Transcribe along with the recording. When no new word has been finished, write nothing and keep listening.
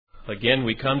Again,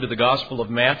 we come to the Gospel of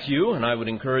Matthew, and I would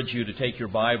encourage you to take your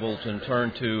Bibles and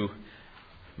turn to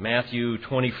Matthew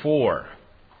 24.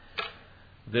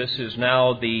 This is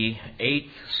now the 8th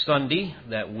Sunday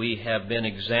that we have been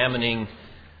examining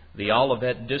the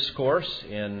Prophetic Discourse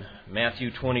in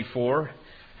Matthew 24,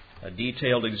 a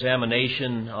detailed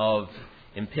examination of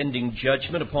impending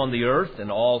judgment upon the earth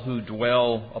and all who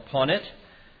dwell upon it.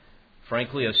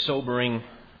 Frankly, a sobering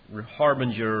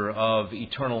harbinger of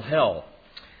eternal hell.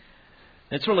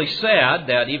 It's really sad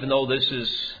that even though this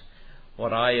is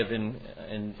what I have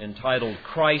entitled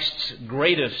Christ's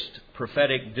greatest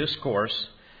prophetic discourse,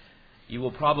 you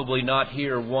will probably not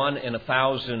hear one in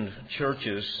 1,000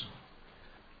 churches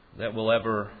that will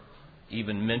ever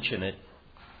even mention it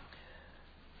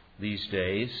these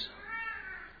days.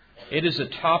 It is a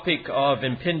topic of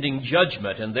impending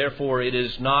judgment, and therefore it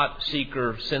is not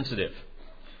seeker sensitive.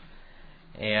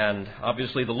 And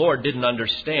obviously the Lord didn't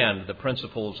understand the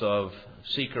principles of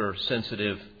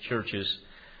seeker-sensitive churches.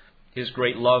 His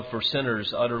great love for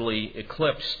sinners utterly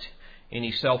eclipsed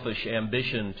any selfish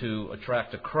ambition to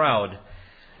attract a crowd,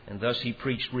 and thus He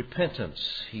preached repentance.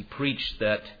 He preached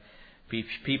that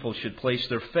people should place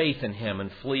their faith in Him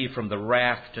and flee from the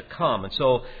wrath to come. And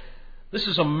so this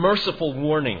is a merciful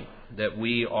warning that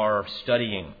we are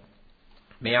studying.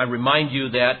 May I remind you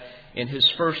that in His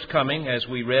first coming, as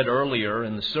we read earlier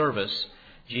in the service,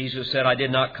 Jesus said, "I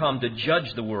did not come to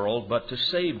judge the world, but to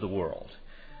save the world."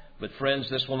 But friends,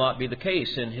 this will not be the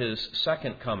case in His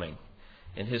second coming.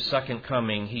 In His second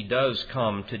coming, He does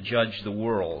come to judge the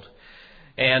world.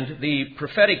 And the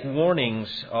prophetic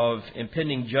warnings of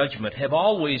impending judgment have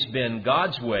always been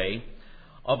God's way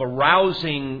of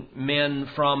arousing men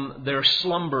from their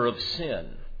slumber of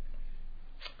sin.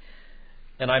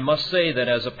 And I must say that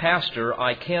as a pastor,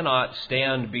 I cannot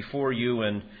stand before you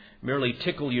and merely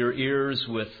tickle your ears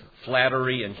with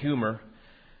flattery and humor,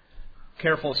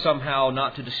 careful somehow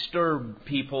not to disturb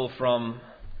people from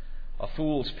a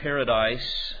fool's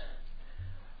paradise,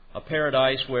 a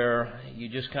paradise where you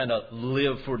just kind of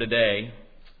live for today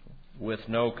with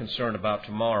no concern about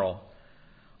tomorrow.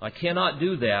 I cannot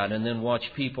do that and then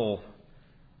watch people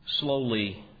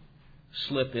slowly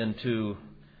slip into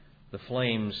the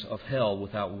flames of hell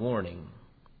without warning.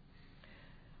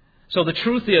 So the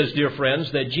truth is, dear friends,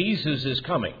 that Jesus is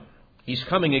coming. He's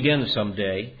coming again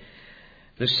someday.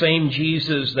 The same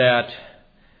Jesus that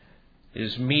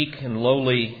is meek and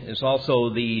lowly is also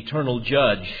the eternal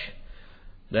judge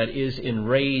that is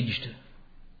enraged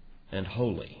and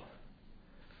holy.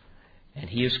 And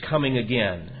He is coming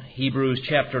again. Hebrews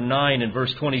chapter 9 and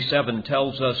verse 27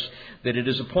 tells us that it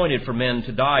is appointed for men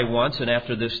to die once, and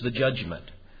after this the judgment.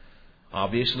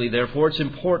 Obviously, therefore, it's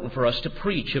important for us to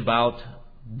preach about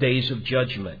days of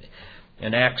judgment.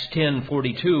 In Acts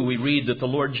 10:42, we read that the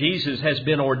Lord Jesus has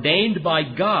been ordained by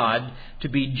God to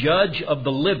be judge of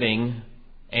the living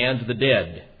and the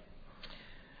dead.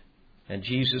 And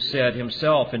Jesus said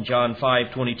Himself in John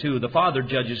 5:22, "The Father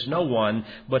judges no one,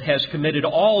 but has committed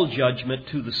all judgment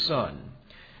to the Son."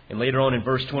 And later on in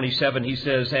verse 27, He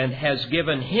says, "and has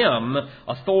given Him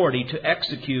authority to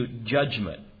execute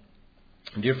judgment."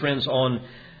 And dear friends, on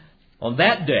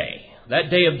that day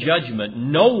of judgment,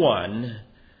 no one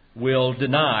will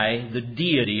deny the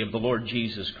deity of the Lord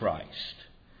Jesus Christ.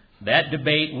 That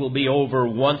debate will be over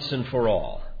once and for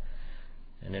all.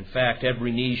 And in fact,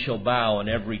 every knee shall bow and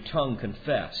every tongue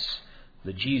confess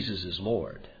that Jesus is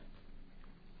Lord.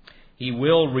 He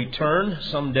will return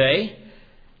someday.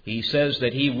 He says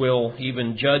that He will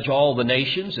even judge all the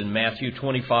nations in Matthew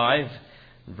 25,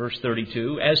 verse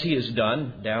 32, as He has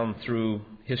done down through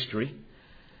history.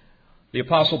 The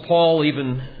Apostle Paul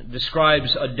even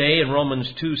describes a day in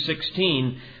Romans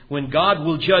 2:16 when God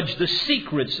will judge the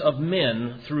secrets of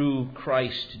men through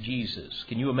Christ Jesus.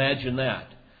 Can you imagine that?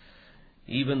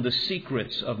 Even the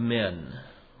secrets of men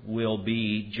will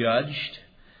be judged,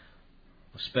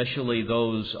 especially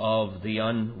those of the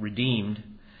unredeemed.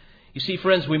 You see,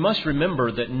 friends, we must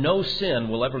remember that no sin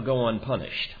will ever go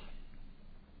unpunished.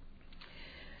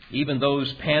 Even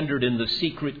those pandered in the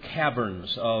secret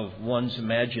caverns of one's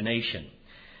imagination.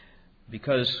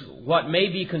 Because what may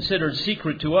be considered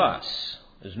secret to us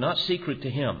is not secret to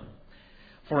Him.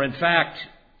 For in fact,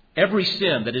 every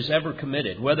sin that is ever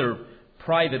committed, whether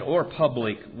private or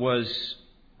public, was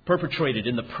perpetrated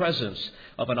in the presence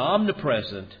of an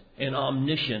omnipresent and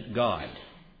omniscient God.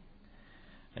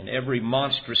 And every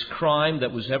monstrous crime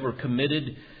that was ever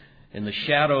committed in the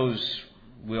shadows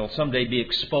will someday be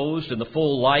exposed in the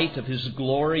full light of His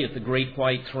glory at the great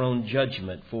white throne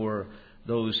judgment for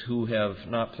those who have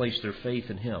not placed their faith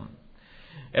in Him.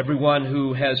 Everyone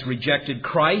who has rejected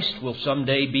Christ will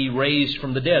someday be raised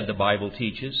from the dead, the Bible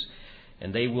teaches.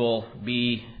 and they will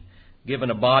be given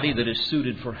a body that is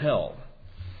suited for hell.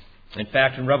 In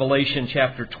fact, in Revelation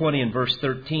chapter 20 and verse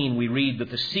 13, we read that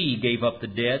the sea gave up the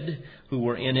dead who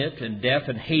were in it, and death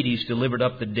and Hades delivered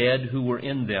up the dead who were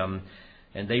in them,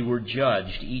 and they were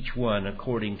judged, each one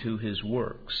according to his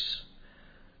works.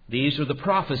 These are the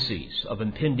prophecies of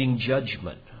impending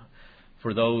judgment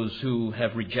for those who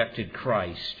have rejected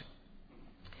Christ.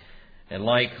 And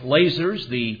like lasers,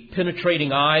 the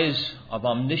penetrating eyes of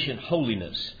omniscient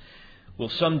holiness will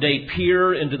someday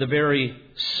peer into the very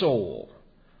soul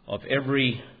of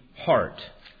every heart,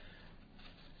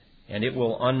 and it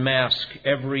will unmask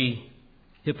every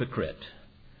hypocrite.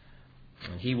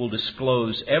 And he will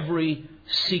disclose every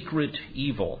secret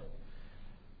evil.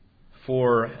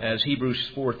 For, as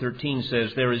Hebrews 4:13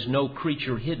 says, there is no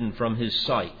creature hidden from his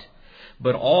sight,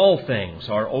 but all things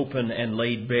are open and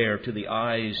laid bare to the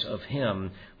eyes of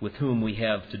him with whom we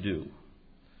have to do.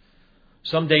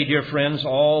 Someday, dear friends,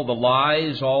 all the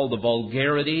lies, all the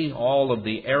vulgarity, all of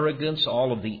the arrogance,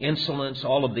 all of the insolence,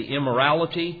 all of the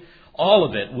immorality, all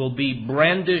of it will be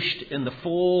brandished in the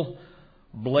full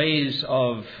blaze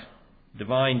of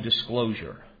divine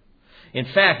disclosure. In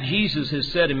fact, Jesus has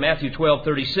said in Matthew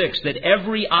 12:36 that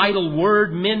every idle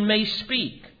word men may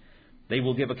speak, they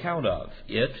will give account of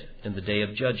it in the day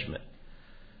of judgment.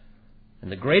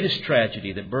 And the greatest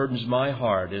tragedy that burdens my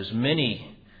heart is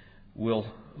many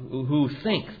who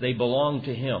think they belong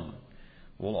to him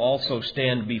will also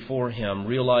stand before him,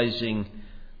 realizing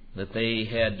that they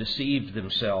had deceived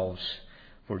themselves.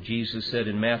 For Jesus said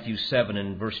in Matthew 7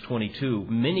 and verse 22,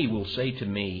 many will say to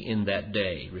me in that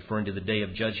day, referring to the day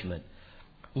of judgment,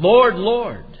 Lord,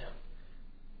 Lord,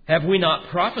 have we not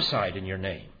prophesied in your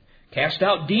name, cast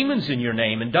out demons in your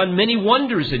name, and done many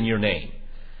wonders in your name?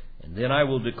 And then I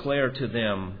will declare to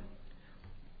them,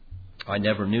 I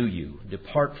never knew you.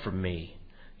 Depart from me,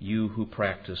 you who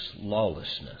practice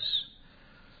lawlessness.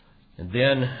 And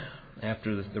then,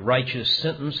 after the righteous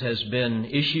sentence has been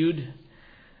issued,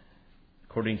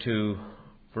 according to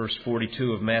verse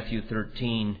 42 of Matthew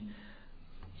 13,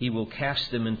 he will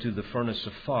cast them into the furnace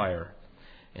of fire,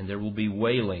 and there will be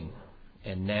wailing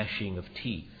and gnashing of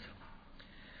teeth.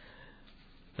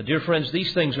 But dear friends,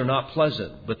 these things are not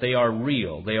pleasant, but they are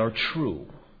real, they are true.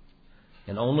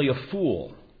 And only a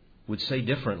fool would say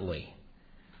differently.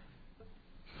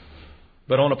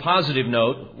 But on a positive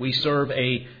note, we serve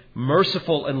a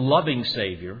merciful and loving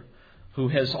Savior who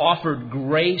has offered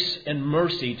grace and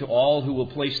mercy to all who will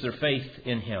place their faith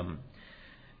in him.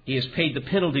 He has paid the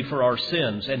penalty for our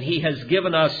sins, and he has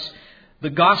given us the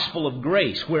gospel of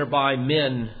grace whereby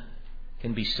men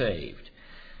can be saved.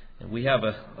 And we have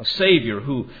a Savior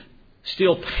who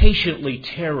still patiently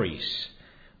tarries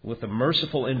with a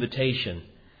merciful invitation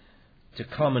to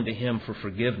come unto him for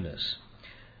forgiveness.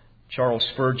 Charles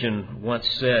Spurgeon once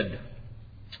said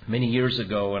many years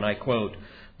ago, and I quote,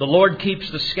 "The Lord keeps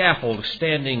the scaffold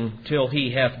standing till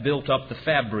he hath built up the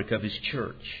fabric of his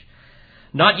church.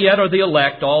 Not yet are the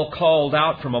elect all called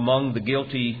out from among the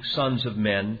guilty sons of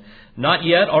men. Not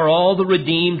yet are all the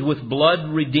redeemed with blood,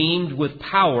 redeemed with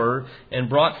power, and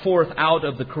brought forth out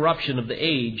of the corruption of the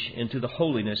age into the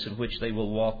holiness in which they will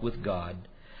walk with God.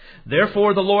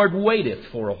 Therefore the Lord waiteth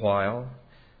for a while,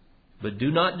 but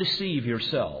do not deceive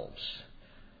yourselves.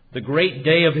 The great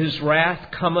day of his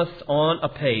wrath cometh on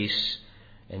apace,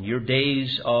 and your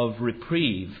days of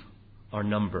reprieve are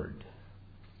numbered."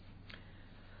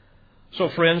 So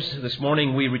friends, this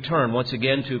morning we return once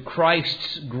again to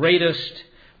Christ's greatest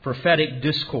prophetic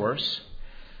discourse.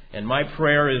 And my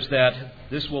prayer is that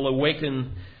this will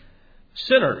awaken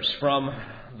sinners from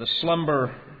the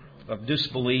slumber of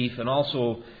disbelief and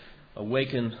also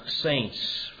awaken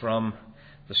saints from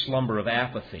the slumber of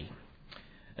apathy.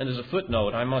 And as a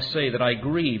footnote, I must say that I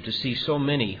grieve to see so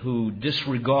many who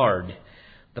disregard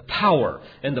the power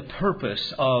and the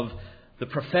purpose of the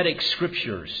prophetic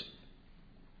scriptures,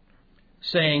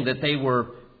 saying that they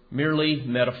were merely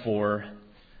metaphor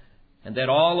and that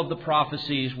all of the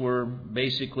prophecies were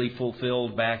basically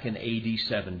fulfilled back in AD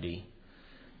 70.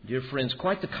 Dear friends,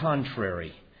 quite the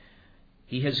contrary.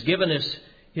 He has given us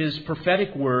his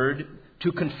prophetic word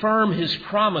to confirm his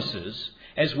promises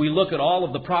as we look at all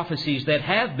of the prophecies that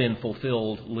have been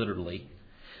fulfilled literally,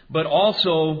 but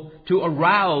also to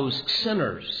arouse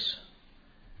sinners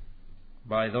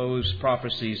by those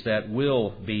prophecies that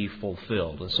will be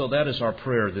fulfilled. And so that is our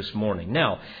prayer this morning.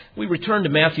 Now, we return to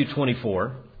Matthew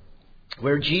 24,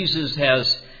 where Jesus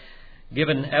has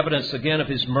given evidence again of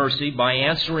his mercy by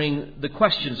answering the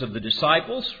questions of the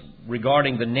disciples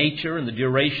regarding the nature and the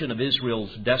duration of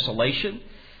Israel's desolation.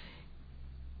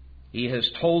 He has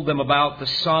told them about the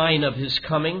sign of his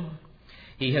coming.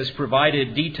 He has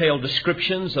provided detailed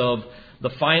descriptions of the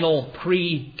final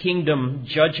pre-kingdom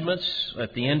judgments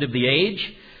at the end of the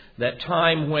age, that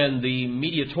time when the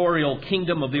mediatorial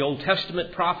kingdom of the Old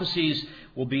Testament prophecies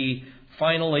will be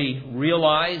finally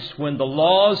realized, when the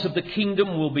laws of the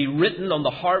kingdom will be written on the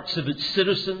hearts of its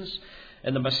citizens,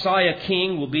 and the Messiah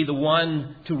King will be the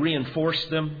one to reinforce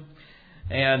them.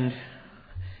 And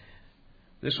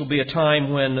this will be a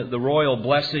time when the royal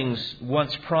blessings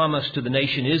once promised to the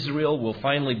nation Israel will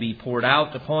finally be poured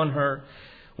out upon her,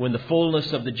 when the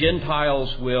fullness of the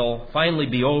Gentiles will finally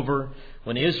be over,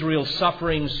 when Israel's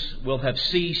sufferings will have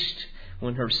ceased,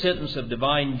 when her sentence of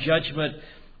divine judgment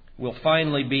will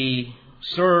finally be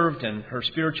served and her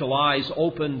spiritual eyes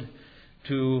opened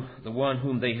to the one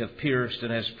whom they have pierced.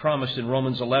 And as promised in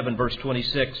Romans 11, verse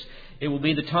 26, it will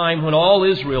be the time when all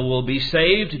Israel will be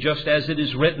saved, just as it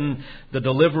is written, the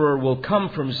deliverer will come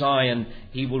from Zion.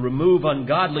 He will remove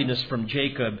ungodliness from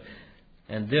Jacob,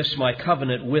 and this my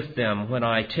covenant with them when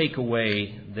I take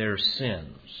away their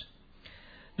sins.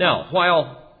 Now,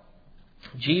 while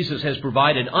Jesus has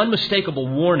provided unmistakable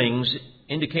warnings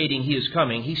indicating he is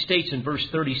coming, he states in verse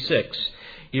 36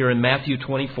 here in Matthew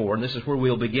 24, and this is where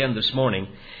we'll begin this morning.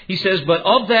 He says, "But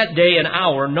of that day and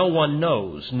hour no one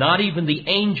knows, not even the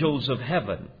angels of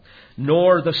heaven,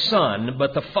 nor the Son,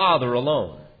 but the Father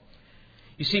alone."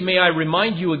 You see, may I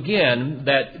remind you again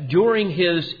that during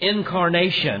his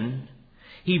incarnation,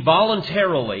 he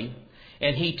voluntarily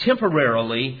and he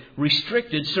temporarily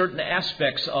restricted certain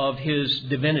aspects of his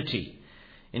divinity,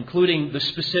 including the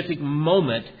specific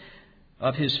moment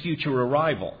of his future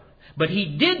arrival. But he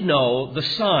did know the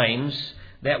signs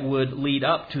that would lead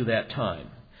up to that time.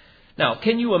 Now,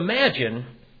 can you imagine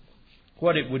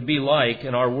what it would be like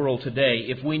in our world today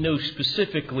if we knew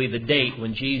specifically the date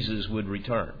when Jesus would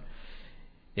return?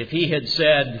 If he had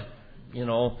said,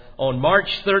 on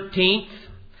March 13th,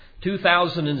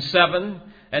 2007,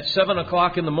 at 7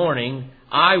 o'clock in the morning,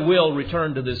 I will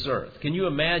return to this earth. Can you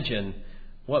imagine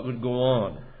what would go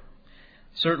on?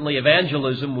 Certainly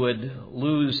evangelism would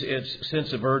lose its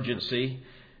sense of urgency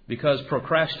because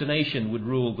procrastination would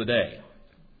rule the day.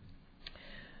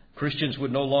 Christians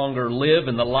would no longer live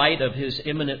in the light of his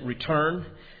imminent return.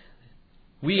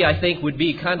 We, I think, would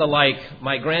be kind of like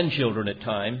my grandchildren at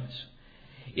times.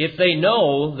 If they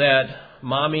know that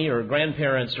mommy or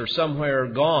grandparents are somewhere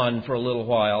gone for a little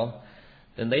while,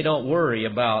 then they don't worry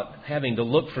about having to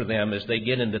look for them as they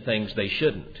get into things they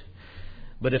shouldn't.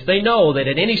 But if they know that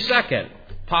at any second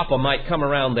Papa might come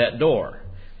around that door,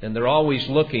 then they're always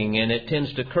looking, and it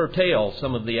tends to curtail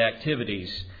some of the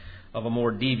activities of a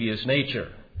more devious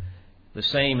nature. The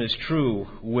same is true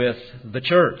with the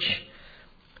church.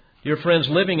 Dear friends,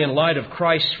 living in light of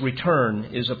Christ's return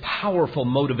is a powerful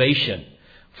motivation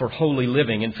for holy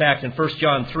living. In fact, in 1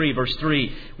 John 3, verse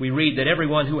 3, we read that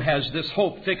everyone who has this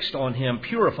hope fixed on him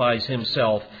purifies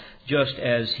himself just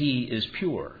as he is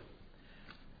pure.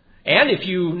 And if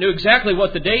you knew exactly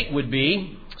what the date would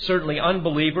be, certainly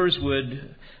unbelievers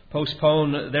would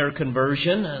postpone their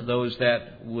conversion, those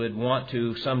that would want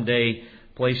to someday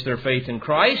place their faith in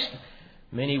Christ.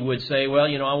 Many would say, well,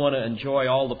 I want to enjoy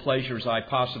all the pleasures I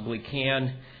possibly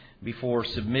can before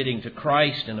submitting to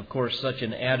Christ. And of course, such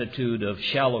an attitude of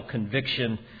shallow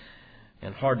conviction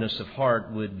and hardness of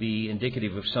heart would be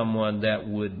indicative of someone that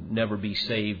would never be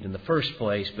saved in the first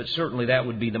place. But certainly that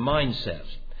would be the mindset.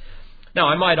 Now,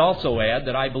 I might also add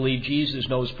that I believe Jesus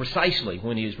knows precisely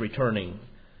when he is returning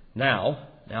now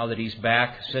that he's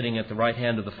back sitting at the right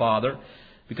hand of the Father.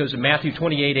 Because in Matthew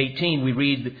 28:18, we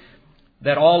read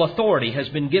that all authority has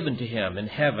been given to him in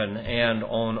heaven and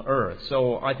on earth.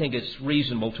 So I think it's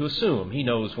reasonable to assume he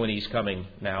knows when he's coming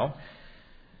now.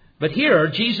 But here,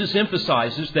 Jesus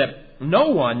emphasizes that no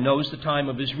one knows the time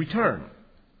of his return.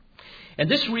 And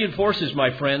this reinforces,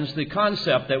 my friends, the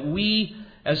concept that we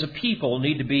as a people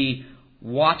need to be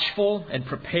watchful and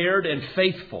prepared and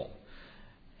faithful.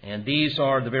 And these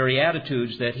are the very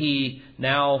attitudes that he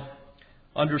now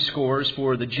underscores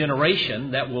for the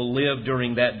generation that will live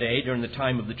during that day, during the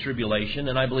time of the tribulation.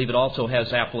 And I believe it also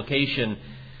has application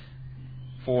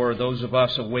for those of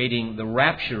us awaiting the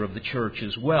rapture of the church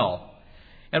as well.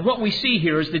 And what we see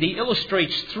here is that he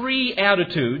illustrates three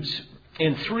attitudes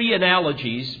in three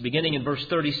analogies, beginning in verse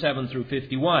 37 through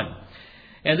 51.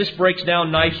 And this breaks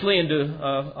down nicely into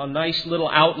a nice little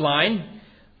outline,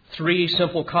 three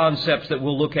simple concepts that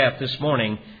we'll look at this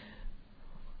morning,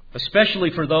 especially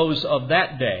for those of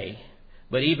that day.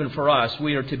 But even for us,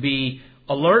 we are to be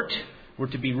alert, we're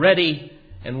to be ready,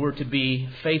 and we're to be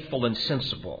faithful and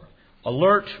sensible.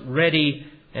 Alert, ready,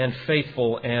 and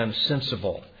faithful and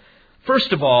sensible.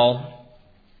 First of all,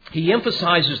 he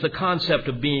emphasizes the concept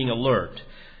of being alert.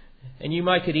 And you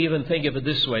might could even think of it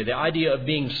this way, the idea of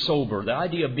being sober, the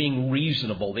idea of being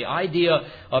reasonable, the idea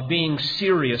of being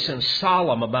serious and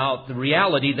solemn about the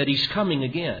reality that He's coming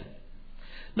again.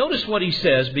 Notice what He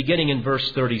says beginning in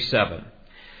verse 37.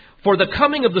 For the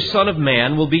coming of the Son of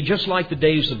Man will be just like the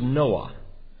days of Noah.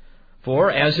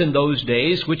 For as in those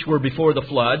days which were before the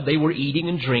flood, they were eating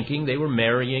and drinking, they were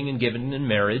marrying and giving in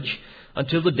marriage,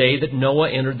 until the day that Noah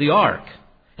entered the ark.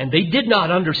 And they did not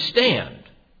understand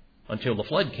until the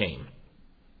flood came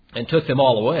and took them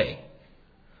all away.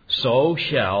 So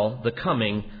shall the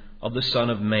coming of the Son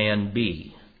of Man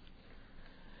be.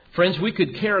 Friends, we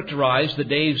could characterize the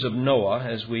days of Noah,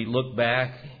 as we look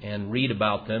back and read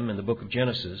about them in the book of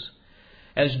Genesis,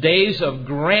 as days of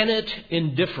granite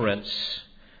indifference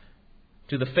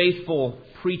to the faithful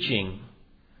preaching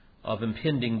of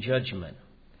impending judgment.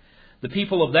 The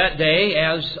people of that day,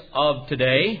 as of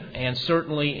today, and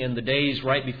certainly in the days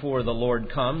right before the Lord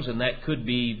comes, and that could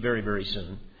be very, very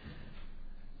soon,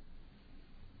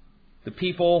 the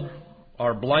people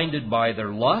are blinded by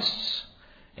their lusts,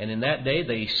 and in that day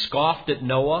they scoffed at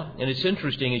Noah. And it's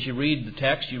interesting, as you read the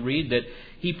text, you read that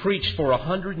he preached for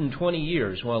 120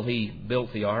 years while he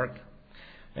built the ark.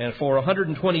 And for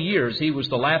 120 years he was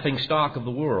the laughing stock of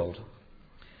the world.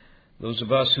 Those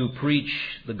of us who preach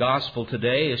the gospel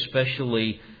today,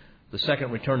 especially the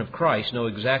second return of Christ, know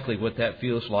exactly what that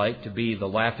feels like to be the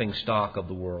laughing stock of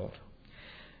the world.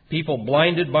 People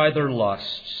blinded by their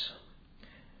lusts.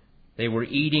 They were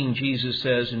eating, Jesus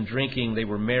says, and drinking. They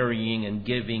were marrying and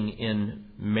giving in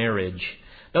marriage.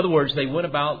 In other words, they went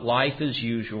about life as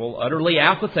usual, utterly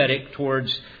apathetic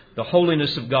towards the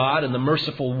holiness of God and the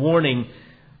merciful warning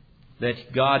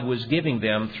that God was giving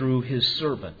them through His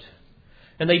servant.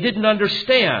 And they didn't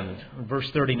understand, verse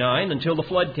 39, until the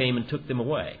flood came and took them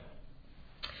away.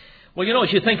 Well,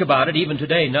 as you think about it, even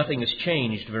today, nothing has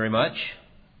changed very much.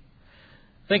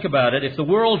 Think about it. If the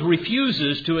world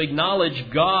refuses to acknowledge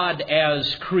God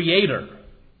as Creator,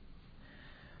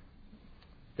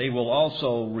 they will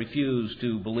also refuse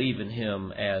to believe in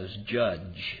Him as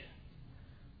Judge.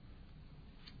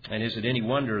 And is it any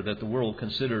wonder that the world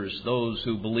considers those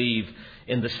who believe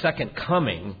in the second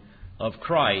coming of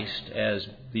Christ as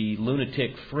the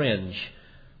lunatic fringe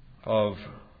of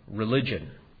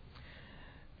religion?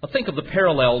 Now think of the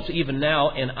parallels even now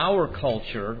in our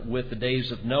culture with the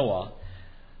days of Noah,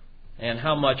 and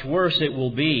how much worse it will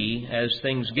be as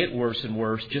things get worse and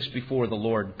worse just before the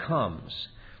Lord comes.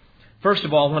 First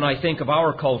of all, when I think of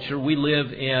our culture, we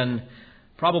live in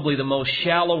probably the most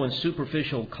shallow and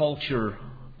superficial culture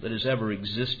that has ever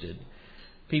existed.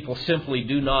 People simply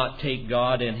do not take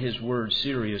God and His Word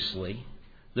seriously.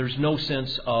 There's no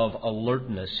sense of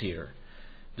alertness here,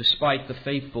 despite the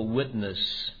faithful witness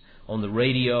on the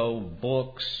radio,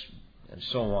 books, and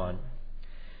so on.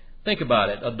 Think about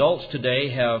it. Adults today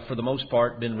have, for the most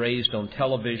part, been raised on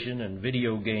television and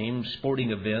video games,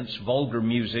 sporting events, vulgar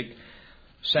music,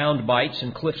 sound bites,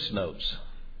 and Cliff's Notes.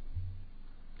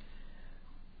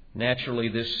 Naturally,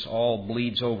 this all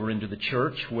bleeds over into the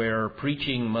church, where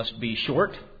preaching must be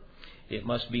short. It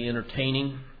must be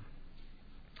entertaining.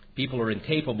 People are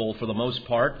incapable, for the most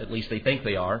part, at least they think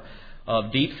they are,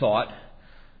 of deep thought.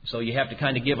 So you have to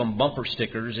kind of give them bumper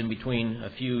stickers in between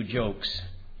a few jokes.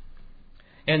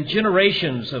 And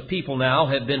generations of people now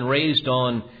have been raised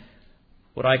on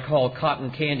what I call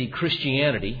cotton candy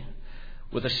Christianity,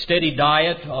 with a steady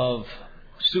diet of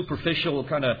superficial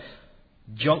kind of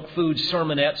junk food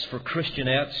sermonettes for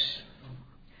Christianettes.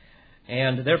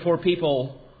 And therefore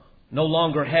people no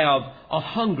longer have a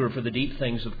hunger for the deep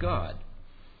things of God.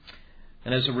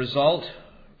 And as a result,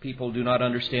 people do not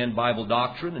understand Bible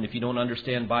doctrine. And if you don't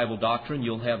understand Bible doctrine,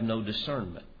 you'll have no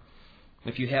discernment.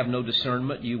 If you have no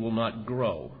discernment, you will not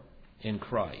grow in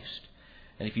Christ.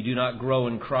 And if you do not grow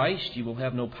in Christ, you will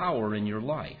have no power in your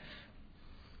life.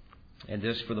 And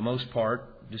this, for the most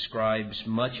part, describes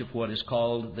much of what is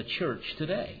called the church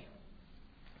today.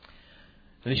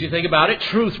 And as you think about it,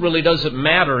 truth really doesn't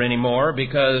matter anymore,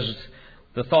 because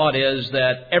the thought is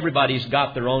that everybody's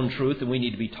got their own truth and we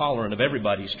need to be tolerant of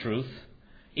everybody's truth.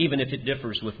 Even if it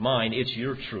differs with mine, it's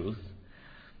your truth.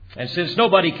 And since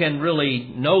nobody can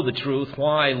really know the truth,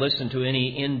 why listen to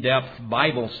any in-depth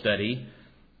Bible study?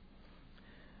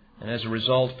 And as a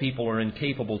result, people are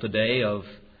incapable today of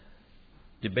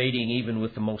debating even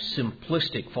with the most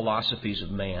simplistic philosophies of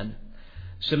man.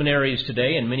 Seminaries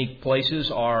today in many places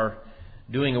are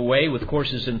doing away with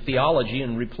courses in theology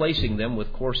and replacing them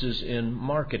with courses in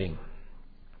marketing.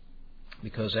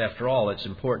 Because after all, it's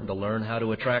important to learn how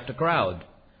to attract a crowd.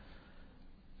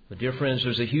 But dear friends,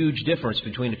 there's a huge difference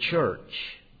between a church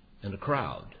and a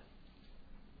crowd.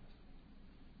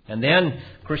 And then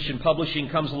Christian publishing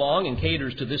comes along and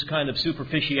caters to this kind of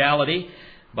superficiality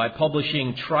by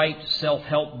publishing trite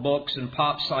self-help books and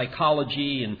pop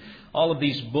psychology and all of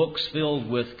these books filled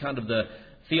with kind of the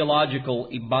theological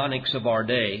ebonics of our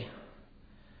day,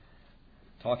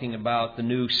 talking about the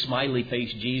new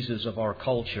smiley-faced Jesus of our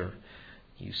culture.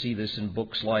 You see this in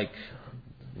books like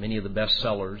many of the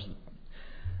bestsellers.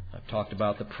 I've talked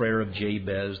about the prayer of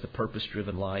Jabez, the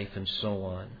purpose-driven life, and so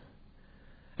on.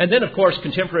 And then, of course,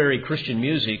 contemporary Christian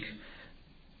music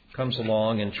comes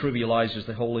along and trivializes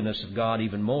the holiness of God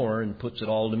even more and puts it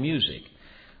all to music.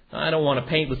 I don't want to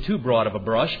paint with too broad of a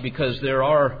brush, because there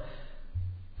are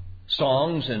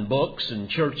songs and books and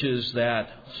churches that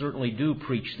certainly do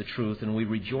preach the truth, and we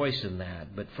rejoice in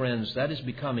that. But friends, that is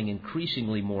becoming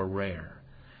increasingly more rare.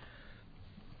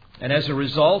 And as a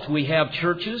result, we have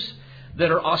churches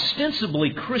that are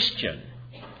ostensibly Christian,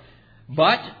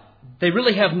 but they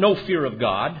really have no fear of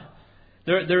God.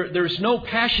 There's no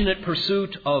passionate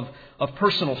pursuit of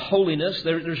personal holiness.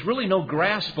 There's really no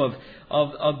grasp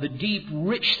of the deep,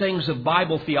 rich things of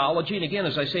Bible theology. And again,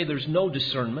 as I say, there's no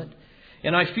discernment.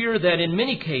 And I fear that in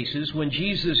many cases, when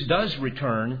Jesus does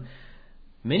return,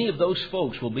 many of those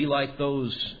folks will be like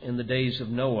those in the days of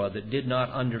Noah that did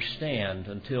not understand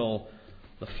until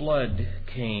the flood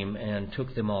came and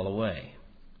took them all away.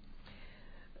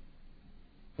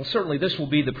 Well, certainly this will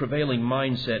be the prevailing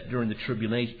mindset during the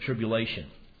tribulation.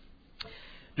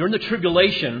 During the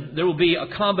tribulation, there will be a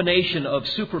combination of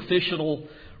superficial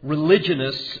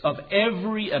religionists of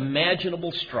every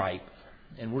imaginable stripe,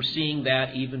 and we're seeing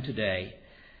that even today,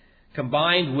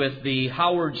 combined with the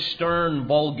Howard Stern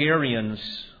vulgarians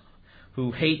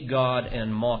who hate God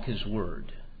and mock His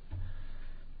Word.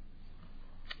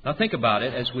 Now think about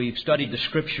it as we've studied the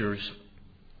Scriptures,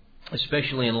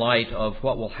 especially in light of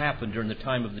what will happen during the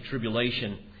time of the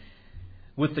tribulation.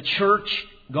 With the church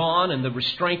gone and the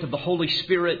restraint of the Holy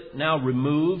Spirit now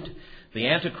removed, the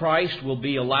Antichrist will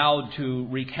be allowed to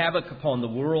wreak havoc upon the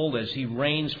world as he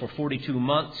reigns for 42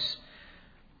 months.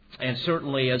 And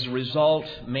certainly as a result,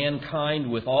 mankind,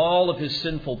 with all of his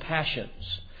sinful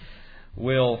passions,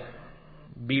 will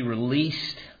be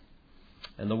released,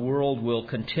 and the world will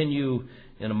continue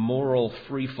in a moral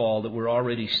freefall that we're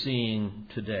already seeing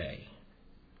today.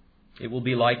 It will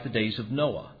be like the days of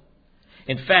Noah.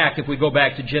 In fact, if we go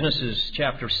back to Genesis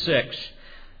chapter 6,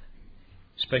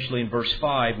 especially in verse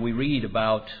 5, we read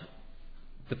about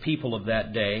the people of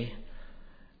that day.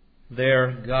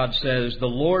 There, God says, "The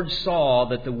Lord saw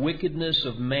that the wickedness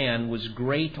of man was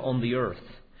great on the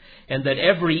earth, and that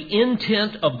every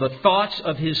intent of the thoughts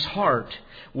of his heart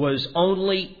was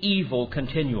only evil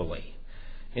continually."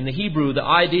 In the Hebrew, the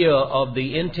idea of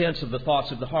the intents of the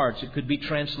thoughts of the hearts, it could be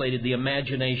translated the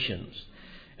imaginations.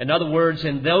 In other words,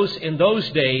 in those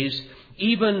days,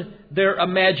 even their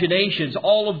imaginations,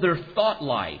 all of their thought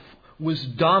life was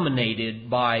dominated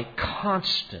by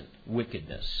constant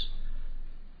wickedness.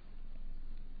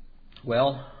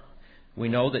 Well, we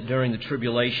know that during the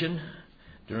tribulation,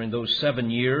 during those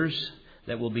 7 years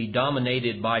that will be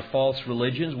dominated by false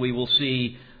religions, we will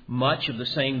see much of the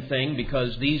same thing,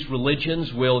 because these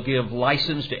religions will give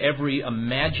license to every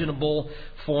imaginable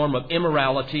form of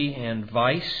immorality and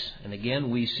vice. And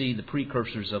again, we see the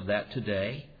precursors of that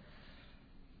today.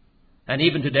 And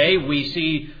even today, we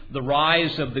see the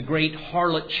rise of the great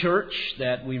harlot church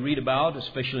that we read about,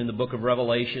 especially in the book of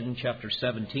Revelation, chapter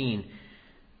 17.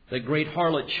 The great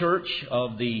harlot church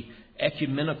of the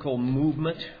ecumenical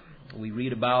movement. We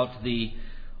read about the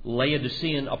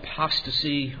Laodicean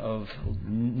apostasy of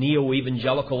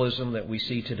neo-evangelicalism that we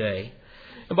see today.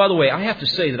 And by the way, I have to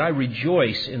say that I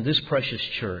rejoice in this precious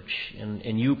church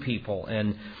and you people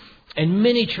and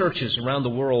many churches around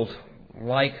the world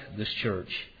like this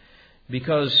church,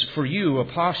 because for you,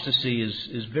 apostasy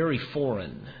is very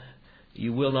foreign.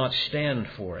 You will not stand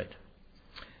for it.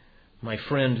 My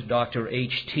friend Dr.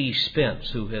 H.T.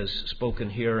 Spence, who has spoken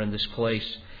here in this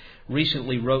place,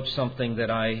 recently wrote something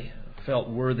that I felt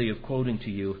worthy of quoting to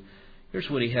you. Here's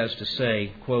what he has to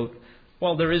say, quote,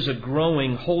 "While there is a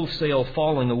growing wholesale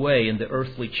falling away in the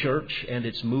earthly church and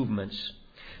its movements,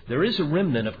 there is a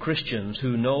remnant of Christians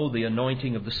who know the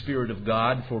anointing of the Spirit of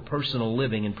God for personal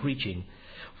living and preaching,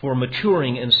 for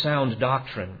maturing in sound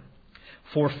doctrine,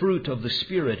 for fruit of the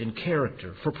Spirit in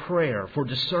character, for prayer, for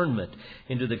discernment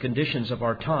into the conditions of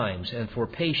our times, and for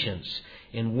patience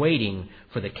in waiting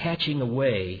for the catching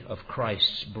away of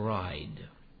Christ's bride."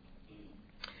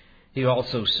 He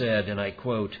also said, and I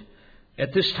quote,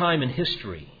 "At this time in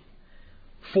history,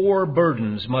 4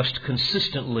 burdens must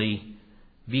consistently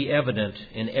be evident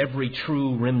in every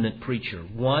true remnant preacher.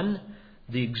 1,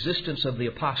 the existence of the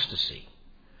apostasy.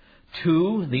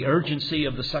 2, the urgency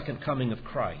of the second coming of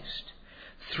Christ.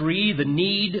 3, the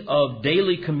need of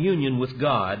daily communion with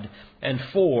God. And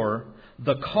 4,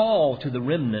 the call to the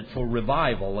remnant for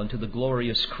revival unto the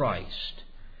glorious Christ.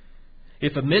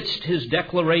 If amidst his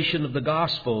declaration of the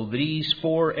gospel these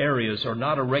 4 areas are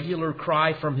not a regular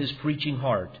cry from his preaching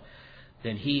heart,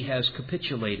 then he has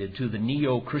capitulated to the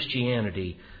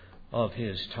neo-Christianity of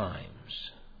his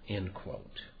times. End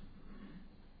quote.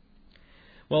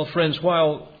 Well, friends,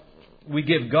 while we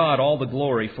give God all the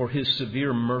glory for his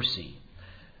severe mercy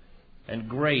and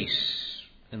grace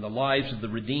in the lives of the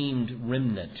redeemed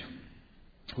remnant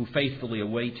who faithfully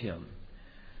await him,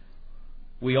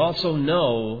 we also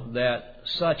know that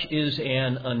such is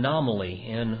an anomaly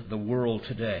in the world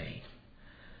today.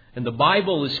 And the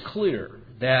Bible is clear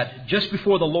that just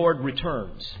before the Lord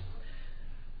returns,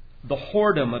 the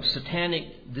whoredom of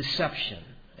satanic deception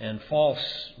and false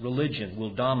religion will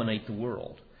dominate the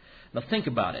world. Now think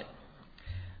about it.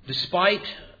 Despite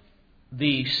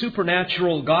the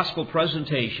supernatural gospel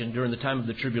presentation during the time of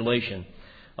the tribulation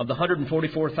of the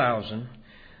 144,000,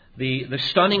 the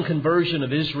stunning conversion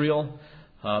of Israel,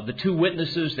 the 2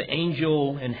 witnesses, the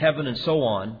angel in heaven, and so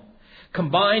on,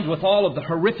 combined with all of the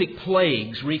horrific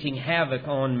plagues wreaking havoc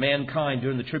on mankind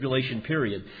during the tribulation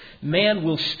period, man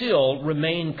will still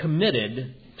remain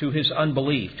committed to his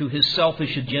unbelief, to his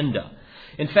selfish agenda.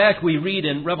 In fact, we read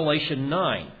in Revelation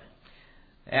 9,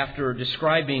 after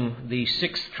describing the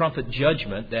 6th trumpet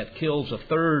judgment that kills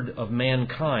 1/3 of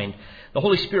mankind, the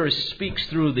Holy Spirit speaks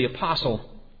through the apostle,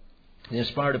 the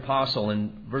inspired apostle,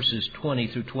 in verses 20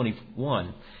 through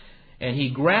 21. And he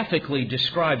graphically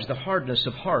describes the hardness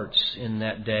of hearts in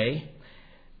that day.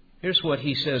 Here's what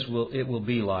he says it will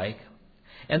be like.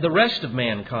 And the rest of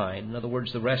mankind, in other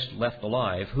words, the rest left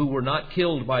alive, who were not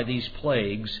killed by these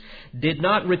plagues, did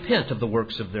not repent of the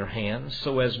works of their hands,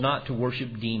 so as not to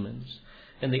worship demons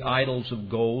and the idols of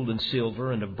gold and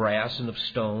silver and of brass and of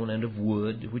stone and of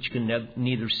wood, which can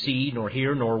neither see nor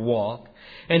hear nor walk.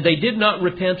 And they did not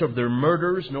repent of their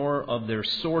murders, nor of their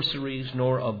sorceries,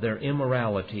 nor of their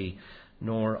immorality,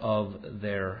 nor of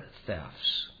their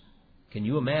thefts. Can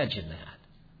you imagine that?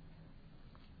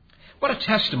 What a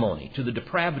testimony to the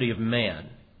depravity of man.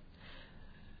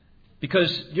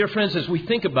 Because, dear friends, as we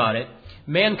think about it,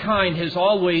 mankind has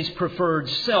always preferred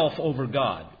self over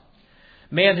God.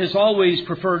 Man has always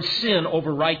preferred sin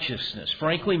over righteousness.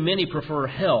 Frankly, many prefer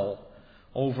hell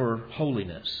over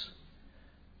holiness.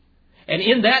 And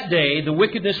in that day, the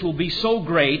wickedness will be so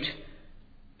great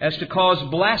as to cause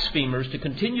blasphemers to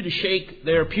continue to shake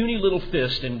their puny little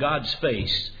fist in God's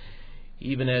face,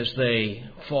 even as they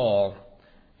fall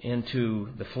into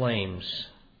the flames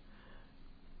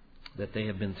that they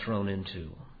have been thrown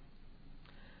into.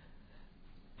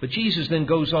 But Jesus then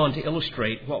goes on to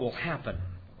illustrate what will happen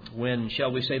when,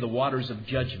 shall we say, the waters of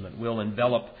judgment will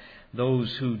envelop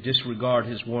those who disregard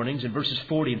his warnings. In verses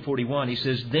 40 and 41, he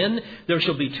says, "Then there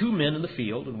shall be 2 men in the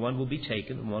field, and one will be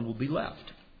taken and one will be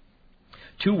left.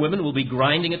 2 women will be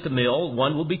grinding at the mill,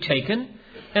 one will be taken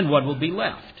and one will be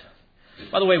left."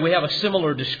 By the way, we have a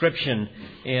similar description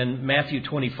in Matthew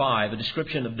 25, a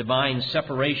description of divine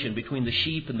separation between the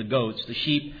sheep and the goats. The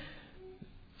sheep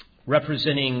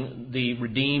representing the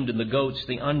redeemed and the goats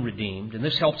the unredeemed. And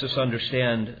this helps us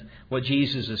understand what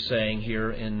Jesus is saying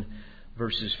here in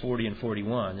verses 40 and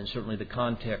 41. And certainly the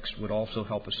context would also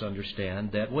help us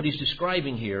understand that what he's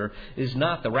describing here is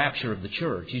not the rapture of the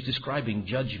church. He's describing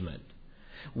judgment.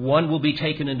 One will be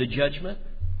taken into judgment,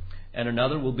 and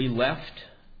another will be left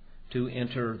to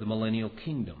enter the millennial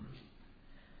kingdom.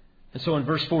 And so in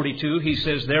verse 42, he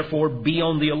says, "Therefore be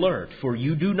on the alert, for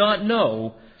you do not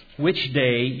know which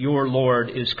day your Lord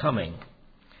is coming."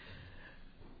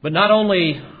 But not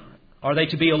only are they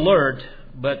to be alert,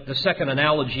 but the second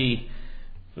analogy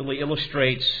really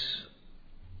illustrates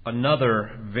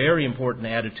another very important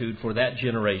attitude for that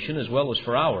generation as well as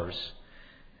for ours.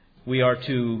 We are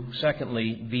to,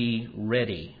 secondly, be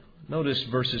ready. Notice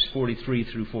verses 43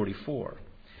 through 44.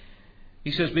 He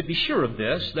says, "But be sure of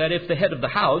this, that if the head of the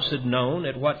house had known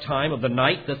at what time of the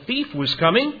night the thief was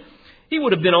coming, he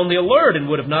would have been on the alert and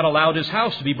would have not allowed his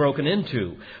house to be broken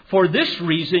into. For this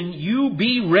reason, you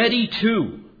be ready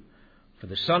too. For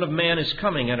the Son of Man is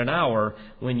coming at an hour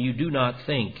when you do not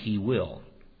think he will."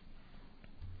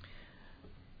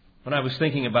 When I was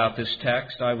thinking about this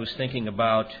text, I was thinking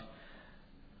about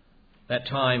that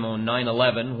time on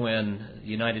 9/11 when the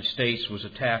United States was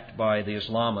attacked by the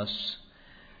Islamists.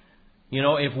 You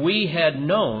know, if we had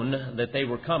known that they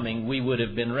were coming, we would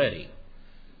have been ready.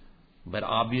 But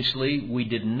obviously, we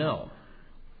didn't know.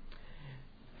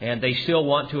 And they still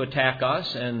want to attack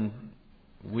us, and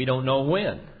we don't know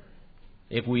when.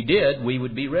 If we did, we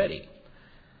would be ready.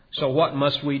 So what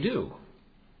must we do?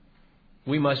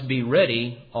 We must be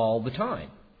ready all the time.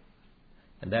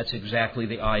 And that's exactly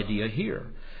the idea here.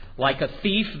 Like a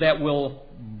thief that will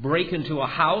break into a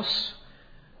house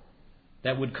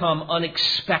that would come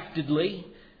unexpectedly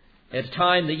at a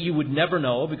time that you would never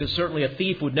know, because certainly a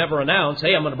thief would never announce,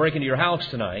 "Hey, I'm going to break into your house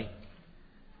tonight."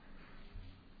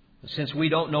 Since we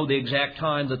don't know the exact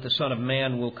time that the Son of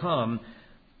Man will come,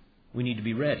 we need to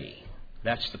be ready.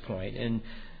 That's the point. And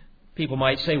people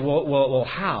might say, well,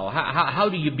 how? How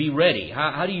do you be ready?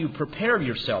 How do you prepare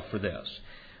yourself for this?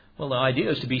 Well, the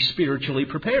idea is to be spiritually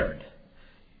prepared.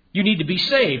 You need to be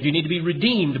saved. You need to be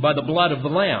redeemed by the blood of the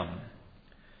Lamb.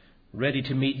 Ready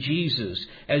to meet Jesus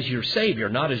as your Savior,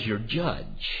 not as your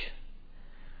judge.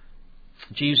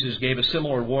 Jesus gave a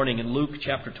similar warning in Luke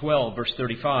chapter 12, verse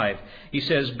 35. He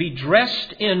says, "Be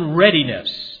dressed in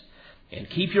readiness, and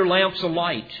keep your lamps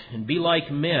alight, and be like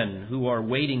men who are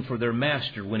waiting for their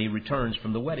master when he returns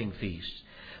from the wedding feast,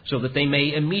 so that they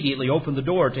may immediately open the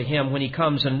door to him when he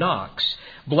comes and knocks.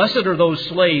 Blessed are those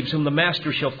slaves whom the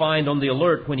master shall find on the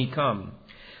alert when he comes.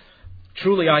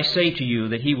 Truly I say to you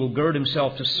that he will gird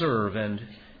himself to serve and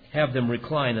have them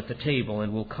recline at the table,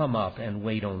 and will come up and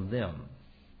wait on them."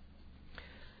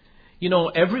 You know,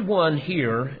 everyone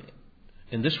here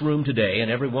in this room today, and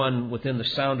everyone within the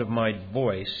sound of my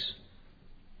voice,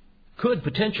 could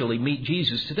potentially meet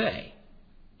Jesus today.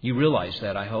 You realize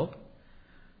that, I hope.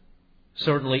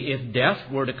 Certainly, if death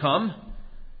were to come,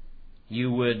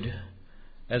 you would,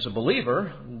 as a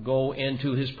believer, go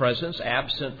into his presence,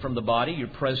 absent from the body. You're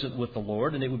present with the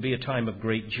Lord, and it would be a time of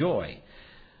great joy.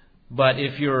 But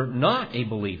if you're not a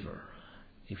believer,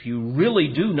 if you really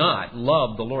do not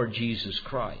love the Lord Jesus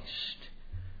Christ,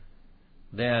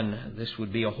 then this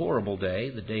would be a horrible day,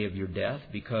 the day of your death,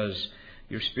 because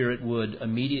your spirit would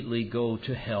immediately go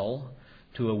to hell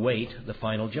to await the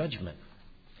final judgment.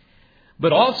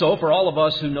 But also, for all of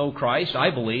us who know Christ, I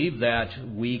believe that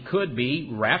we could be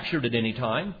raptured at any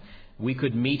time. We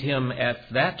could meet him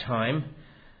at that time,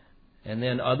 and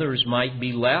then others might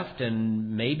be left,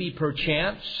 and maybe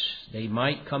perchance they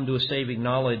might come to a saving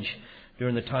knowledge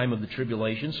during the time of the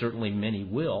tribulation. Certainly many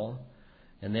will.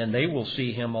 And then they will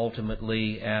see him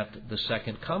ultimately at the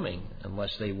second coming,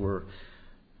 unless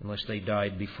they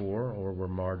died before or were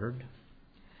martyred.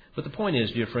 But the point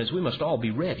is, dear friends, we must all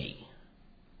be ready.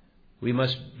 We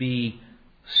must be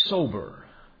sober,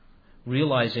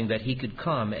 realizing that he could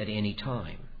come at any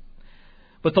time.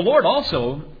 But the Lord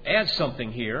also adds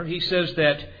something here. He says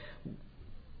that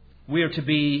we are to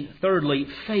be, thirdly,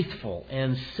 faithful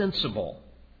and sensible.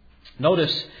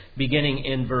 Notice beginning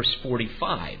in verse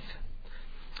 45.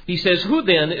 He says, "Who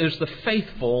then is the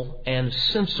faithful and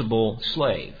sensible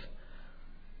slave,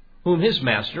 whom his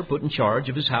master put in charge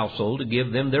of his household to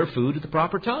give them their food at the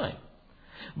proper time?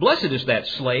 Blessed is that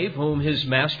slave whom his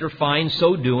master finds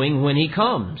so doing when he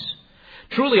comes.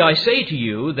 Truly I say to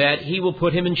you that he will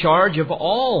put him in charge of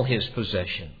all his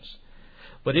possessions.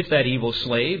 But if that evil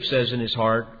slave says in his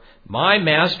heart, 'My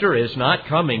master is not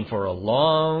coming for a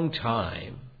long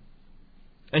time,'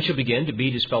 and shall begin to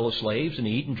beat his fellow slaves and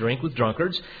eat and drink with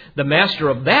drunkards, the master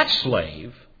of that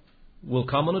slave will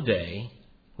come on a day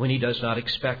when he does not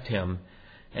expect him,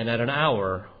 and at an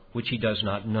hour which he does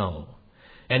not know,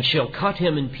 and shall cut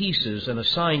him in pieces and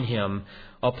assign him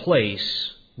a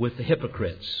place with the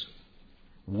hypocrites.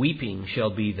 Weeping shall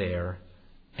be there,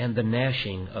 and the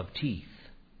gnashing of teeth."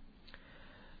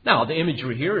 Now, the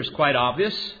imagery here is quite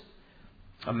obvious.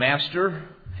 A master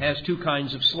has two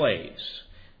kinds of slaves.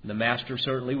 The master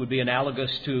certainly would be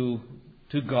analogous to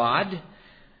God.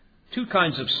 Two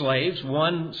kinds of slaves.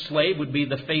 One slave would be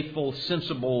the faithful,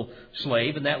 sensible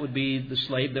slave, and that would be the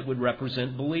slave that would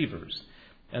represent believers.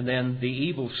 And then the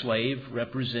evil slave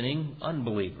representing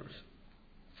unbelievers.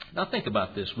 Now think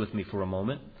about this with me for a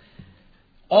moment.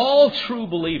 All true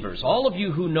believers, all of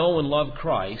you who know and love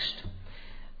Christ,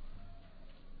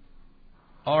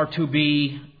 are to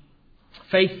be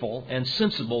faithful and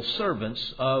sensible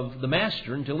servants of the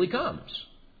Master until he comes.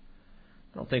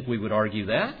 I don't think we would argue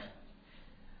that.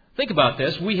 Think about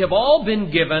this. We have all been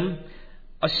given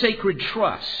a sacred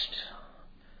trust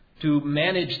to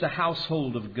manage the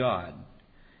household of God,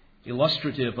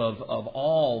 illustrative of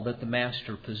all that the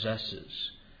Master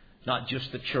possesses. Not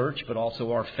just the church, but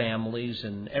also our families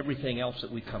and everything else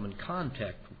that we come in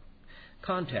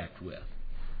contact with.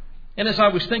 And as I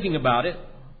was thinking about it,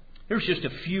 here's just a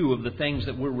few of the things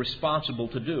that we're responsible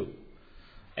to do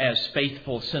as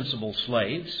faithful, sensible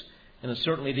slaves. And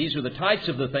certainly these are the types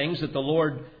of the things that the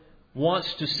Lord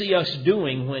wants to see us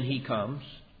doing when he comes.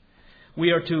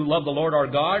 We are to love the Lord our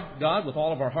God with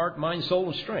all of our heart, mind, soul,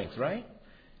 and strength, right?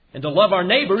 And to love our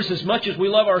neighbors as much as we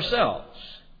love ourselves.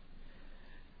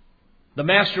 The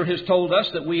Master has told us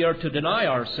that we are to deny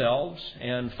ourselves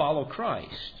and follow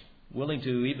Christ, willing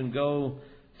to even go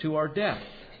to our death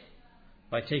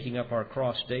by taking up our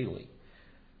cross daily.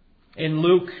 In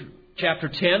Luke chapter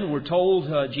 10, we're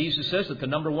told, Jesus says that the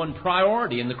number one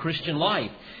priority in the Christian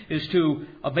life is to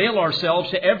avail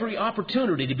ourselves to every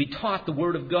opportunity to be taught the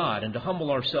Word of God and to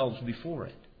humble ourselves before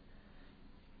it.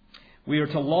 We are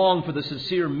to long for the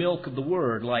sincere milk of the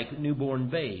Word like newborn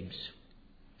babes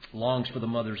longs for the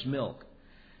mother's milk.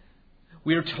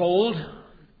 We are told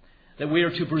that we are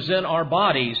to present our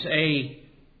bodies a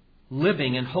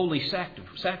living and holy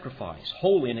sacrifice,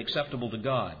 holy and acceptable to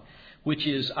God, which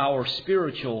is our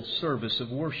spiritual service of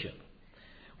worship.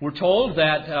 We're told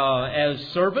that as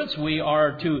servants we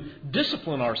are to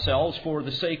discipline ourselves for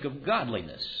the sake of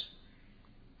godliness.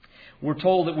 We're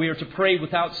told that we are to pray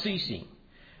without ceasing.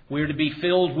 We are to be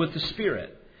filled with the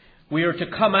Spirit. We are to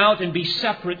come out and be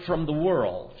separate from the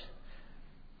world.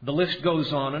 The list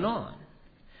goes on and on.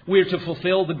 We are to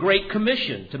fulfill the Great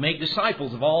Commission to make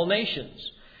disciples of all nations,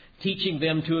 teaching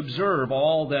them to observe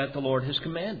all that the Lord has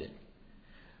commanded.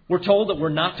 We're told that we're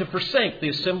not to forsake the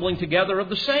assembling together of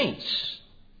the saints.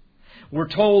 We're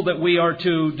told that we are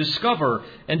to discover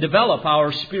and develop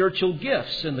our spiritual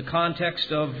gifts in the context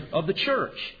of the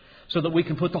church so that we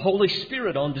can put the Holy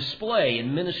Spirit on display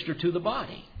and minister to the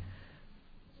body.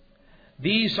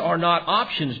 These are not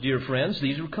options, dear friends.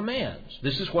 These are commands.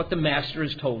 This is what the Master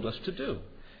has told us to do.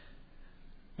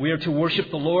 We are to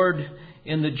worship the Lord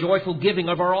in the joyful giving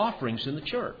of our offerings in the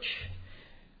church.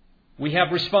 We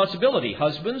have responsibility,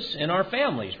 husbands, in our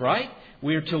families, right?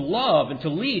 We are to love and to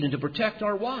lead and to protect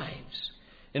our wives.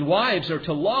 And wives are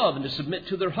to love and to submit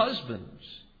to their husbands.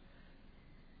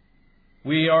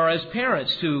 We are, as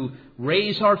parents, to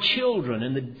raise our children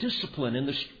in the discipline and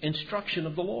the instruction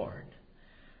of the Lord.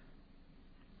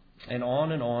 And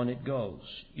on it goes.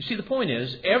 You see, the point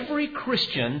is, every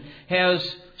Christian has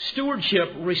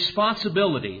stewardship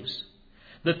responsibilities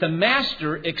that the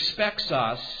Master expects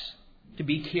us to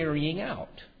be carrying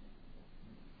out.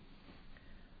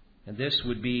 And this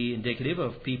would be indicative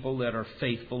of people that are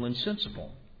faithful and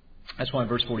sensible. That's why in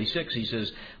verse 46 he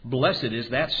says, "Blessed is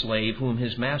that slave whom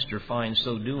his master finds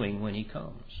so doing when he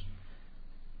comes."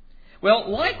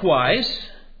 Well, likewise,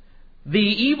 the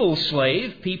evil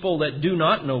slave, people that do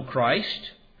not know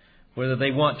Christ, whether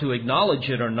they want to acknowledge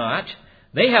it or not,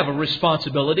 they have a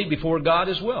responsibility before God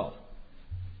as well.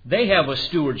 They have a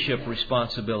stewardship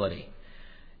responsibility.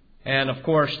 And of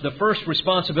course, the first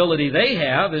responsibility they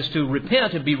have is to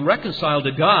repent and be reconciled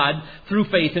to God through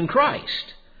faith in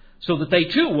Christ, so that they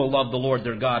too will love the Lord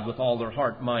their God with all their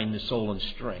heart, mind, and soul and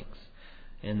strength,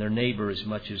 and their neighbor as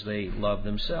much as they love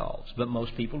themselves. But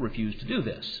most people refuse to do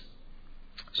this,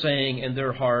 saying in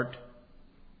their heart,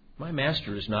 "My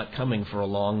master is not coming for a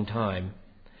long time."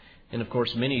 And of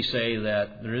course, many say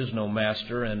that there is no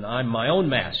master and I'm my own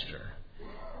master.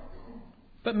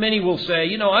 But many will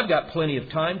say, I've got plenty of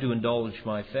time to indulge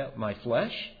my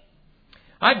flesh.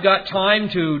 I've got time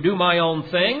to do my own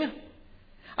thing.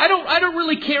 I don't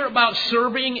really care about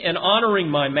serving and honoring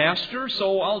my master,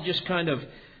 so I'll just kind of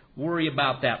worry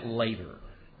about that later.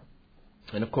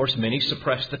 And of course, many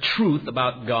suppress the truth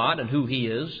about God and who He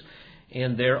is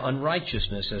in their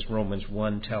unrighteousness, as Romans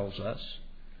 1 tells us.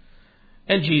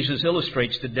 And Jesus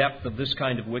illustrates the depth of this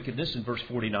kind of wickedness in verse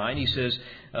 49. He says,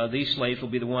 these slaves will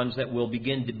be the ones that will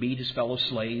begin to beat his fellow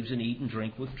slaves and eat and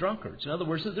drink with drunkards. In other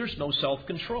words, there's no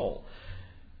self-control.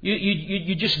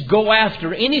 You just go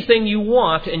after anything you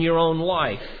want in your own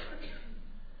life.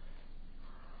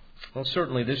 Well,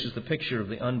 certainly this is the picture of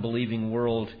the unbelieving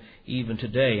world even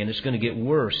today, and it's going to get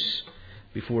worse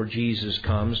before Jesus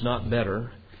comes, not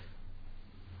better.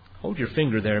 Hold your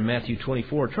finger there in Matthew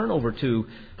 24. Turn over to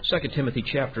 2 Timothy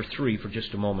chapter 3 for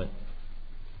just a moment.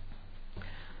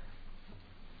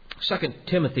 2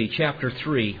 Timothy chapter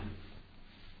 3.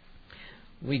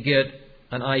 We get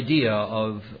an idea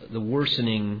of the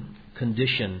worsening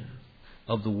condition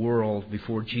of the world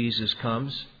before Jesus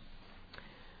comes.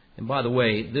 And by the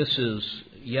way, this is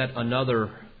yet another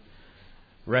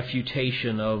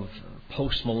refutation of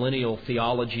postmillennial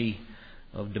theology,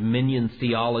 of dominion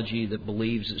theology that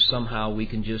believes that somehow we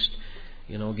can just,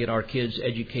 get our kids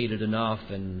educated enough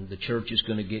and the church is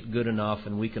going to get good enough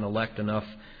and we can elect enough,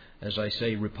 as I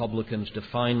say, Republicans to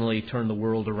finally turn the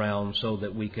world around so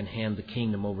that we can hand the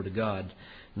kingdom over to God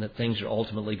and that things are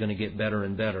ultimately going to get better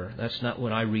and better. That's not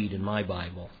what I read in my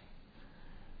Bible.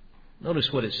 Notice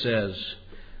what it says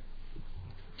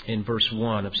in verse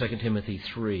 1 of 2 Timothy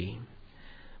 3.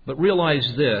 But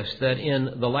realize this, that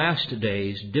in the last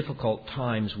days difficult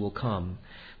times will come.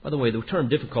 By the way, the term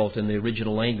difficult in the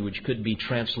original language could be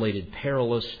translated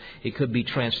perilous. It could be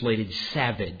translated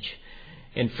savage.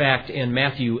 In fact, in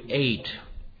Matthew 8,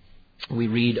 we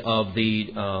read of the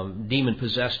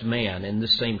demon-possessed man, and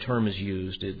this same term is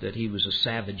used, that he was a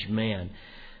savage man.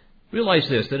 Realize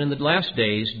this, that in the last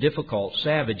days, difficult,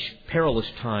 savage, perilous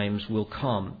times will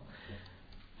come.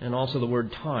 And also the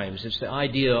word times. It's the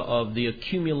idea of the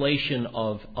accumulation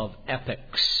of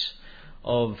epochs,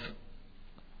 of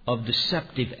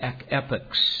deceptive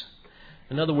epochs.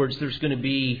 In other words, there's going to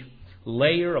be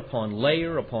layer upon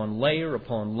layer upon layer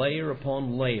upon layer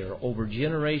upon layer over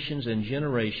generations and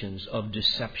generations of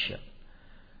deception.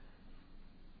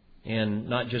 In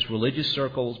not just religious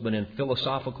circles, but in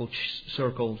philosophical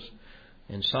circles,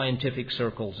 in scientific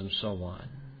circles, and so on.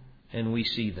 And we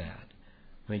see that.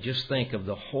 I mean, just think of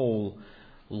the whole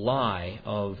lie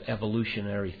of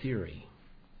evolutionary theory.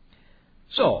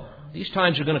 So, these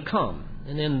times are going to come.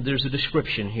 And then there's a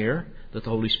description here that the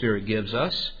Holy Spirit gives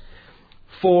us.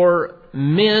 For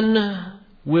men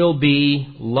will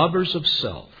be lovers of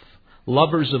self,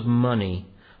 lovers of money,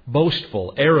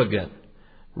 boastful, arrogant,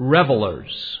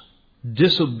 revelers,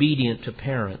 disobedient to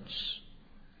parents,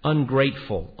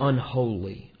 ungrateful,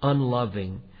 unholy,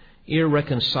 unloving,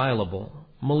 irreconcilable,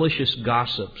 malicious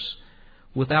gossips,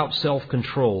 without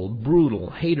self-control,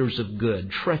 brutal, haters of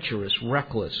good, treacherous,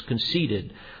 reckless,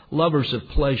 conceited, lovers of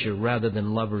pleasure rather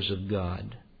than lovers of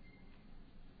God.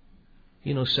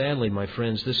 You know, sadly, my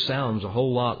friends, this sounds a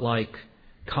whole lot like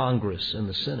Congress and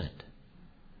the Senate.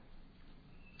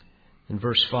 In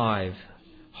verse 5,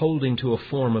 holding to a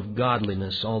form of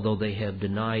godliness, although they have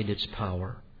denied its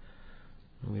power.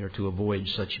 We are to avoid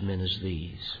such men as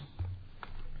these.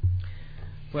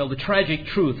 Well, the tragic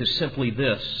truth is simply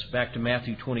this, back to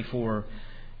Matthew 24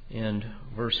 and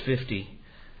verse 50.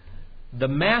 The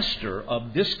master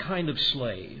of this kind of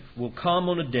slave will come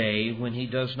on a day when he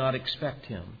does not expect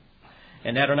him,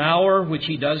 and at an hour which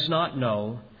he does not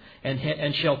know,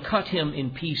 and shall cut him in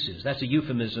pieces. That's a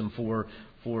euphemism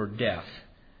for death.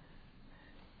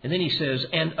 And then he says,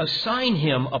 and assign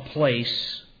him a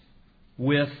place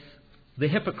with the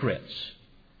hypocrites.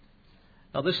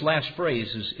 Now, this last phrase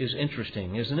is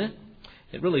interesting, isn't it?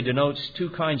 It really denotes two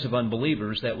kinds of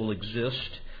unbelievers that will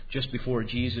exist just before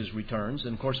Jesus returns.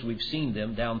 And, of course, we've seen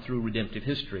them down through redemptive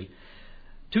history.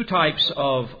 Two types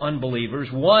of unbelievers.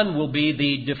 One will be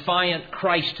the defiant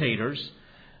Christ-haters.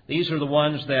 These are the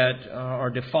ones that are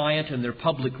defiant in their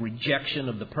public rejection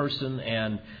of the person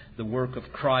and the work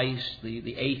of Christ,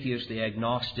 the atheists, the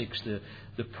agnostics,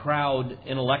 the proud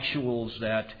intellectuals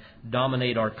that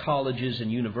dominate our colleges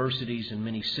and universities and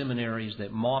many seminaries,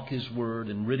 that mock His Word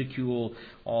and ridicule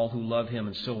all who love Him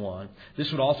and so on.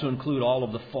 This would also include all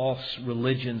of the false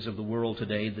religions of the world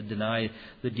today that deny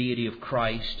the deity of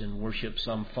Christ and worship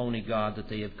some phony God that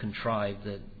they have contrived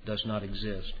that does not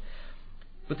exist.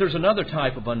 But there's another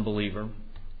type of unbeliever.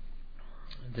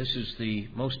 This is the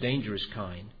most dangerous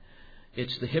kind.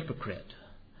 It's the hypocrite.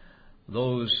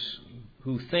 Those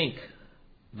who think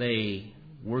they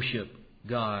worship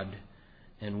God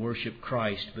and worship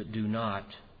Christ, but do not.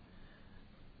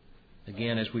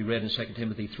 Again, as we read in 2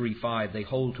 Timothy 3:5, they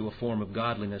hold to a form of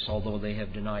godliness, although they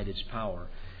have denied its power.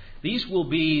 These will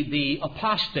be the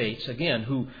apostates, again,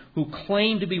 who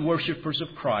claim to be worshipers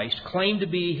of Christ, claim to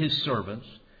be His servants,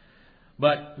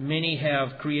 but many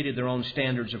have created their own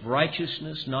standards of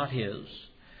righteousness, not His.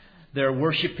 They're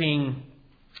worshiping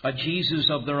a Jesus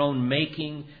of their own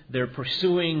making. They're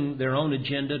pursuing their own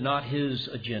agenda, not His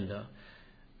agenda.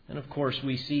 And of course,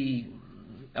 we see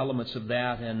elements of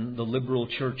that in the liberal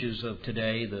churches of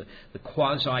today, the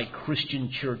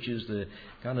quasi-Christian churches, the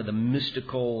kind of the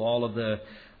mystical, all of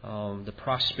the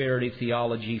prosperity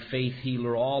theology, faith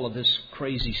healer, all of this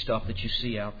crazy stuff that you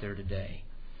see out there today.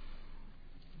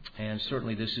 And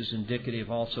certainly this is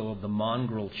indicative also of the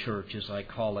mongrel church, as I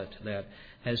call it, that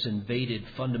has invaded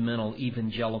fundamental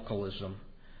evangelicalism.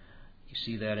 You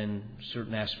see that in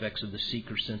certain aspects of the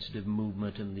seeker-sensitive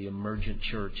movement and the emergent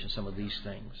church and some of these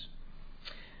things.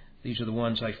 These are the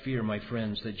ones I fear, my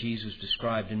friends, that Jesus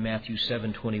described in Matthew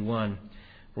 7:21,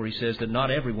 where He says that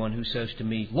not everyone who says to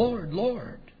me, Lord,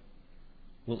 Lord,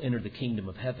 will enter the kingdom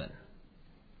of heaven.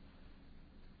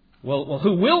 Well,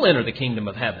 who will enter the kingdom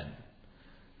of heaven?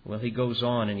 Well, He goes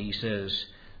on and He says,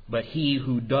 but he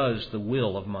who does the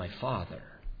will of my Father.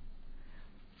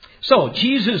 So,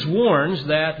 Jesus warns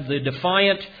that the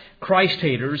defiant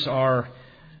Christ-haters are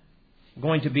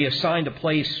going to be assigned a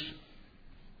place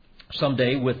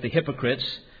someday with the hypocrites,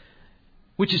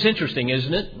 which is interesting,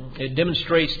 isn't it? It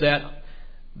demonstrates that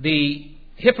the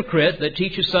hypocrite that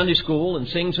teaches Sunday school and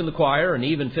sings in the choir and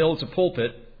even fills a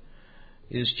pulpit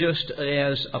is just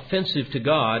as offensive to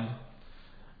God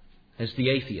as the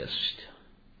atheist.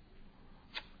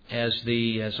 As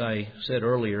I said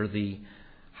earlier, the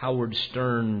Howard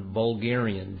Stern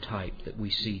Bulgarian type that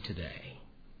we see today.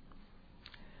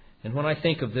 And when I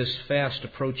think of this fast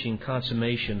approaching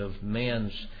consummation of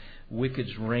man's wicked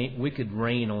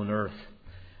reign on earth,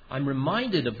 I'm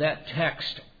reminded of that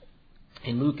text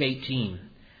in Luke 18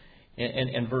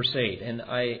 and verse 8. And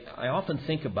I often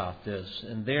think about this.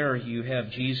 And there you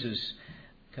have Jesus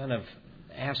kind of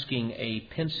asking a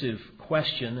pensive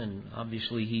question, and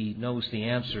obviously he knows the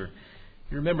answer.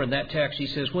 You remember in that text he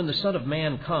says, when the Son of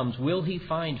Man comes, will he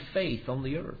find faith on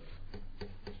the earth?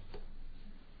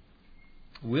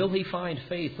 Will he find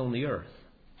faith on the earth?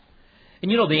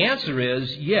 And you know, the answer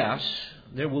is yes,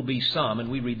 there will be some, and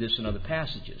we read this in other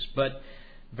passages, but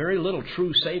very little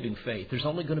true saving faith. There's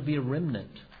only going to be a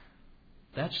remnant.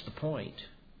 That's the point.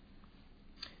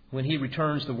 When he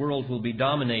returns, the world will be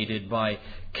dominated by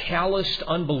calloused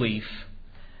unbelief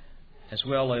as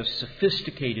well as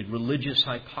sophisticated religious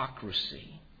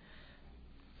hypocrisy.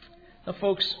 Now,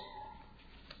 folks,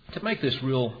 to make this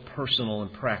real personal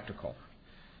and practical,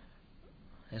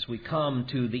 as we come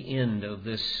to the end of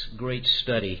this great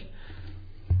study,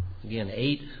 again,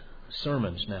 8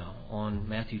 sermons now on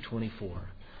Matthew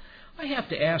 24, I have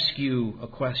to ask you a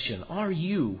question. Are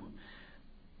you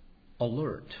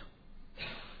alert?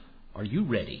 Are you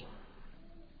ready?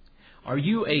 Are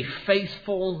you a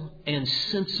faithful and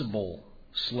sensible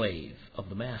slave of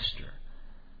the Master?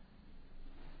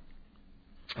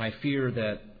 I fear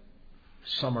that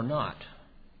some are not.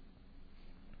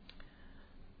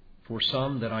 For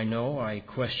some that I know, I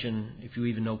question if you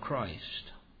even know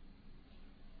Christ.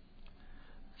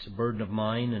 It's a burden of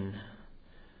mine and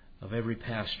of every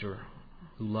pastor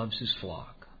who loves his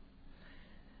flock.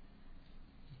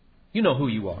 You know who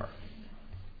you are.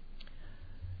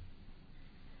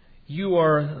 You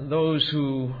are those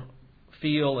who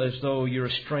feel as though you're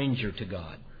a stranger to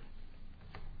God.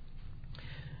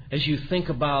 As you think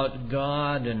about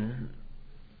God and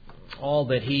all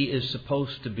that He is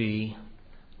supposed to be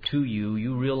to you,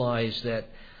 you realize that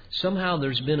somehow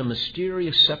there's been a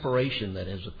mysterious separation that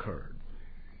has occurred.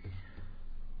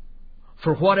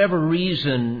 For whatever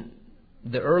reason,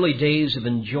 the early days of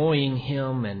enjoying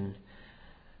Him and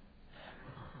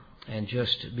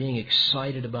just being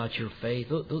excited about your faith,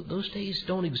 those days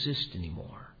don't exist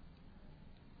anymore.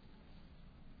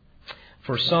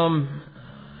 For some,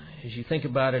 as you think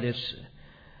about it, it's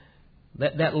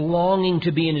that longing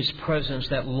to be in His presence,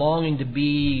 that longing to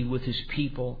be with His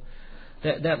people,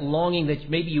 that longing that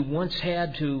maybe you once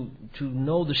had to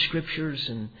know the Scriptures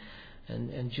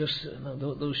and just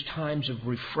those times of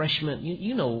refreshment.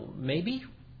 You know, maybe,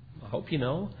 I hope you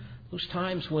know, those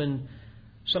times when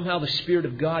somehow the Spirit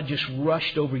of God just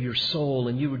rushed over your soul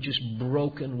and you were just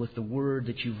broken with the Word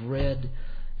that you've read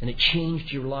and it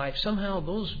changed your life. Somehow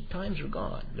those times are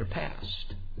gone. They're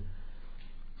past.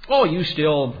 Oh, you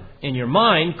still, in your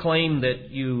mind, claim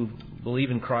that you believe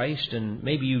in Christ and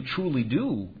maybe you truly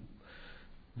do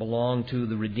belong to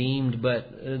the redeemed, but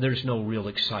there's no real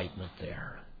excitement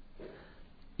there.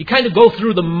 You kind of go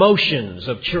through the motions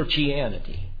of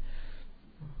churchianity.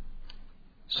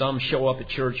 Some show up at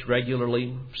church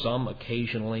regularly, some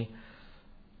occasionally.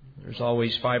 There's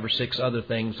always 5 or 6 other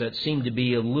things that seem to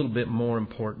be a little bit more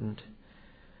important.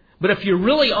 But if you're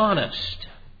really honest,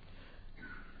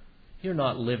 you're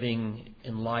not living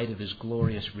in light of His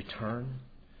glorious return.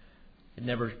 It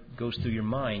never goes through your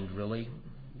mind, really.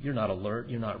 You're not alert.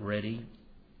 You're not ready.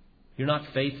 You're not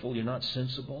faithful. You're not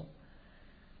sensible.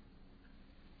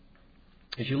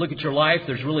 As you look at your life,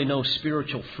 there's really no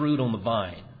spiritual fruit on the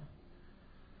vine.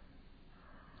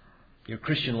 Your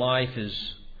Christian life is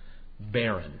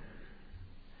barren.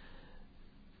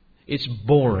 It's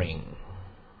boring.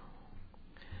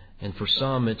 And for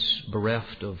some, it's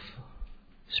bereft of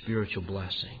spiritual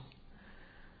blessing.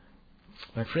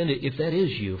 My friend, if that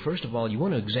is you, first of all, you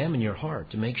want to examine your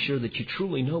heart to make sure that you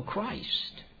truly know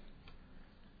Christ.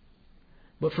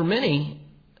 But for many,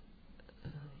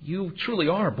 you truly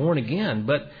are born again,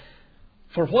 but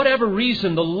for whatever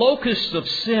reason, the locusts of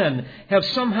sin have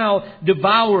somehow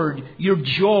devoured your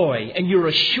joy and your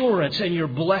assurance and your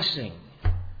blessing.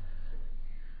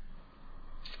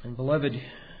 And beloved,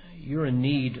 you're in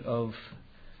need of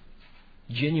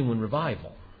genuine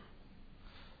revival.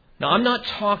 Now, I'm not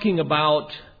talking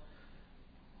about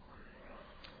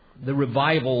the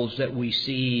revivals that we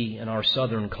see in our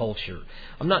southern culture.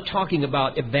 I'm not talking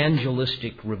about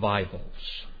evangelistic revivals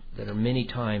that are many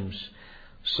times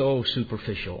so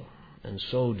superficial and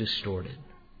so distorted.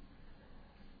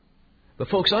 But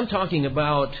folks, I'm talking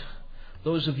about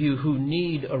those of you who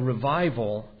need a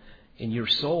revival in your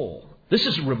soul. This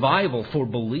is a revival for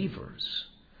believers.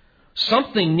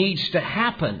 Something needs to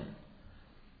happen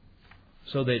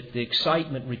so that the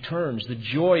excitement returns, the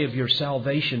joy of your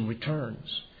salvation returns.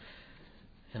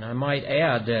 And I might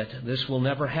add that this will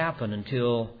never happen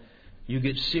until you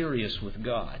get serious with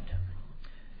God.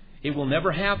 It will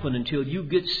never happen until you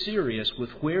get serious with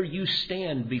where you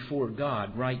stand before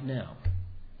God right now.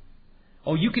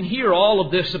 Oh, you can hear all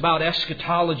of this about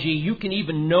eschatology. You can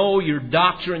even know your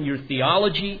doctrine, your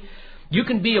theology. You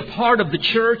can be a part of the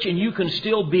church and you can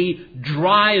still be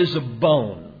dry as a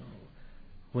bone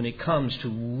when it comes to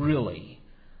really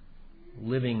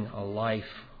living a life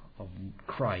of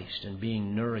Christ and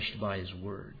being nourished by His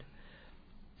Word.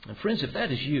 And friends, if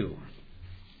that is you,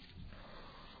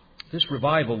 this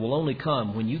revival will only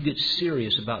come when you get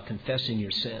serious about confessing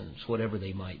your sins, whatever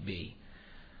they might be.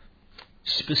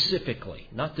 Specifically,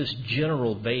 not this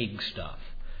general vague stuff.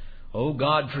 Oh,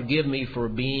 God, forgive me for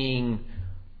being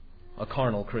a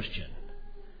carnal Christian.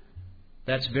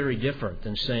 That's very different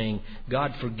than saying,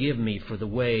 God, forgive me for the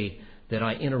way that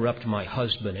I interrupt my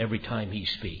husband every time he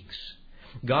speaks.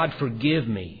 God, forgive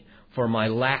me for my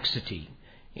laxity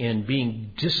in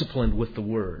being disciplined with the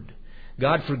Word.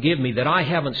 God, forgive me that I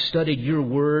haven't studied your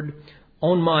Word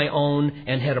on my own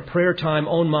and had a prayer time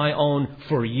on my own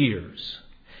for years.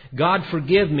 God,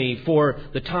 forgive me for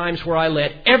the times where I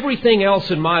let everything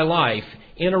else in my life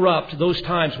interrupt those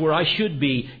times where I should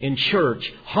be in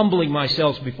church, humbling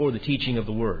myself before the teaching of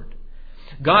the Word.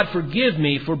 God, forgive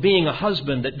me for being a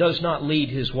husband that does not lead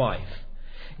his wife.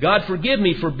 God, forgive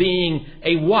me for being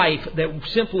a wife that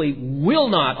simply will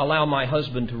not allow my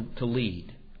husband to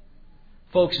lead.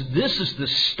 Folks, this is the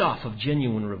stuff of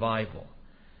genuine revival.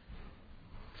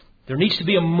 There needs to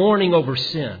be a mourning over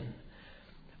sin.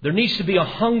 There needs to be a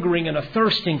hungering and a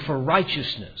thirsting for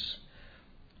righteousness.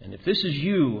 And if this is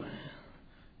you,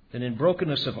 then in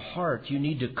brokenness of heart, you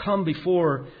need to come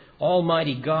before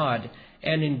Almighty God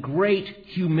and in great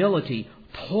humility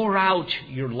pour out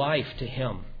your life to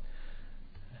Him.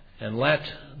 And let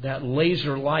that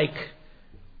laser-like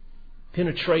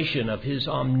penetration of His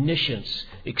omniscience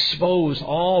expose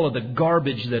all of the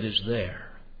garbage that is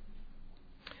there.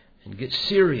 And get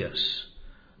serious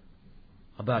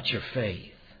about your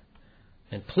faith.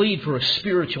 And plead for a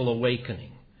spiritual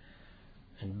awakening.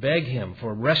 And beg Him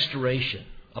for restoration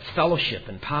of fellowship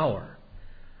and power.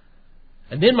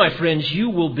 And then, my friends, you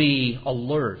will be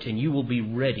alert and you will be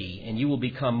ready and you will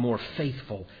become more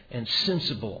faithful and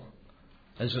sensible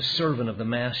as a servant of the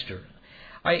Master.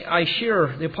 I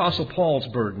share the Apostle Paul's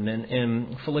burden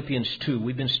in Philippians 2.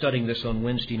 We've been studying this on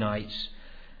Wednesday nights.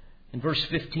 In verse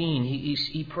 15,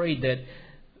 he prayed that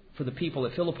for the people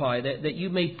at Philippi, that you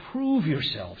may prove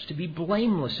yourselves to be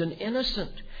blameless and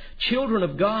innocent, children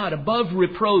of God, above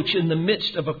reproach in the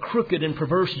midst of a crooked and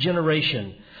perverse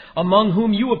generation, among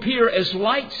whom you appear as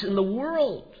lights in the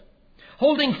world,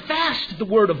 holding fast the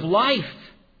word of life,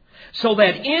 so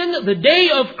that in the day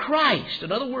of Christ,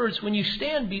 in other words, when you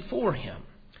stand before Him,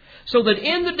 so that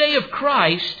in the day of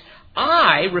Christ,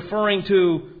 I, referring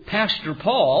to Pastor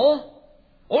Paul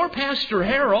or Pastor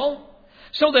Harrell,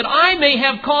 so that I may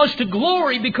have cause to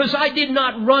glory because I did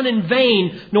not run in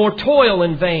vain nor toil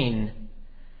in vain.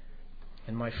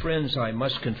 And my friends, I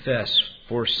must confess,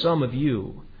 for some of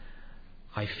you,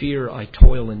 I fear I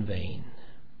toil in vain.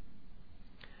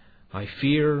 I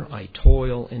fear I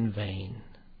toil in vain.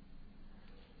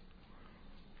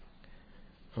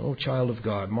 Oh, child of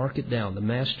God, mark it down. The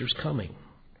Master's coming.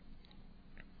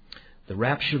 The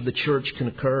rapture of the church can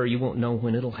occur. You won't know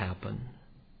when it'll happen.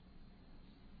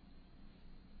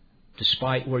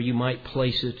 Despite where you might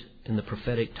place it in the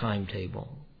prophetic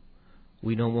timetable.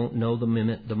 We won't know the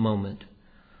minute, the moment.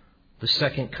 The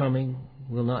second coming,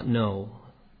 we'll not know.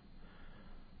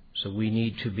 So we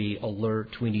need to be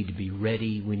alert. We need to be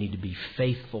ready. We need to be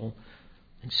faithful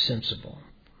and sensible.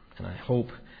 And I hope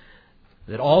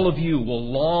that all of you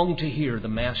will long to hear the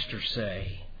Master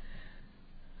say,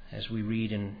 as we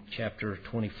read in chapter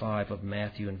 25 of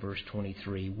Matthew and verse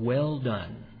 23, "Well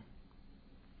done.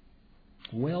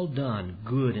 Well done,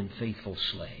 good and faithful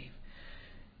slave.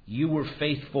 You were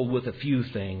faithful with a few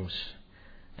things,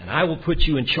 and I will put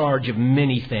you in charge of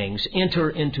many things. Enter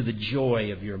into the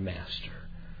joy of your Master."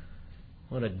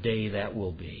 What a day that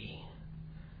will be.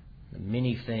 The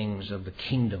many things of the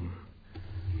kingdom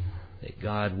that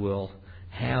God will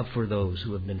have for those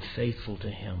who have been faithful to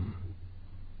Him.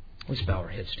 Let's bow our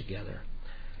heads together.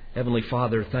 Heavenly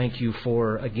Father, thank you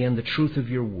for, again, the truth of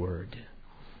your word.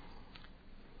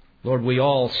 Lord, we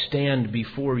all stand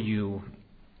before you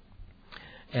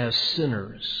as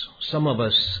sinners. Some of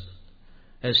us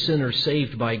as sinners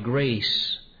saved by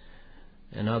grace,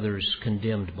 and others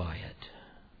condemned by it.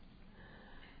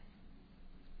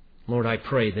 Lord, I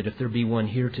pray that if there be one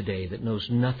here today that knows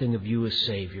nothing of you as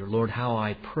Savior, Lord, how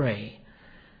I pray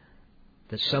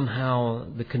that somehow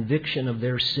the conviction of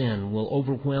their sin will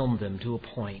overwhelm them to a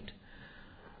point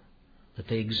that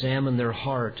they examine their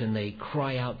heart and they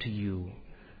cry out to you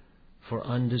for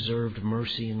undeserved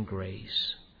mercy and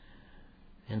grace.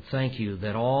 And thank you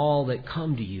that all that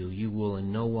come to you, you will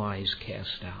in no wise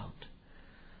cast out.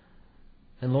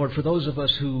 And Lord, for those of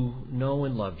us who know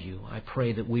and love you, I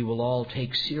pray that we will all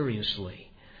take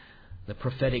seriously the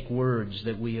prophetic words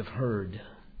that we have heard.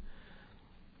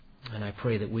 And I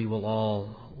pray that we will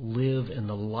all live in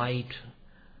the light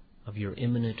of your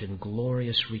imminent and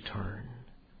glorious return.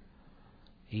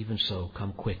 Even so,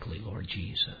 come quickly, Lord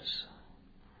Jesus.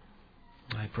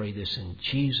 I pray this in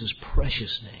Jesus'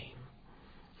 precious name.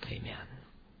 Amen.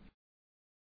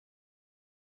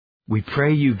 We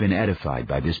pray you've been edified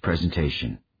by this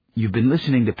presentation. You've been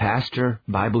listening to Pastor,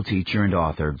 Bible teacher, and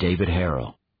author David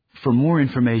Harrell. For more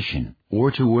information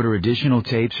or to order additional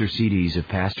tapes or CDs of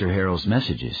Pastor Harrell's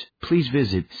messages, please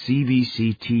visit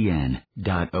cvctn.org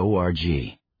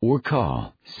or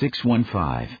call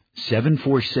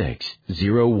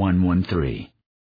 615-746-0113.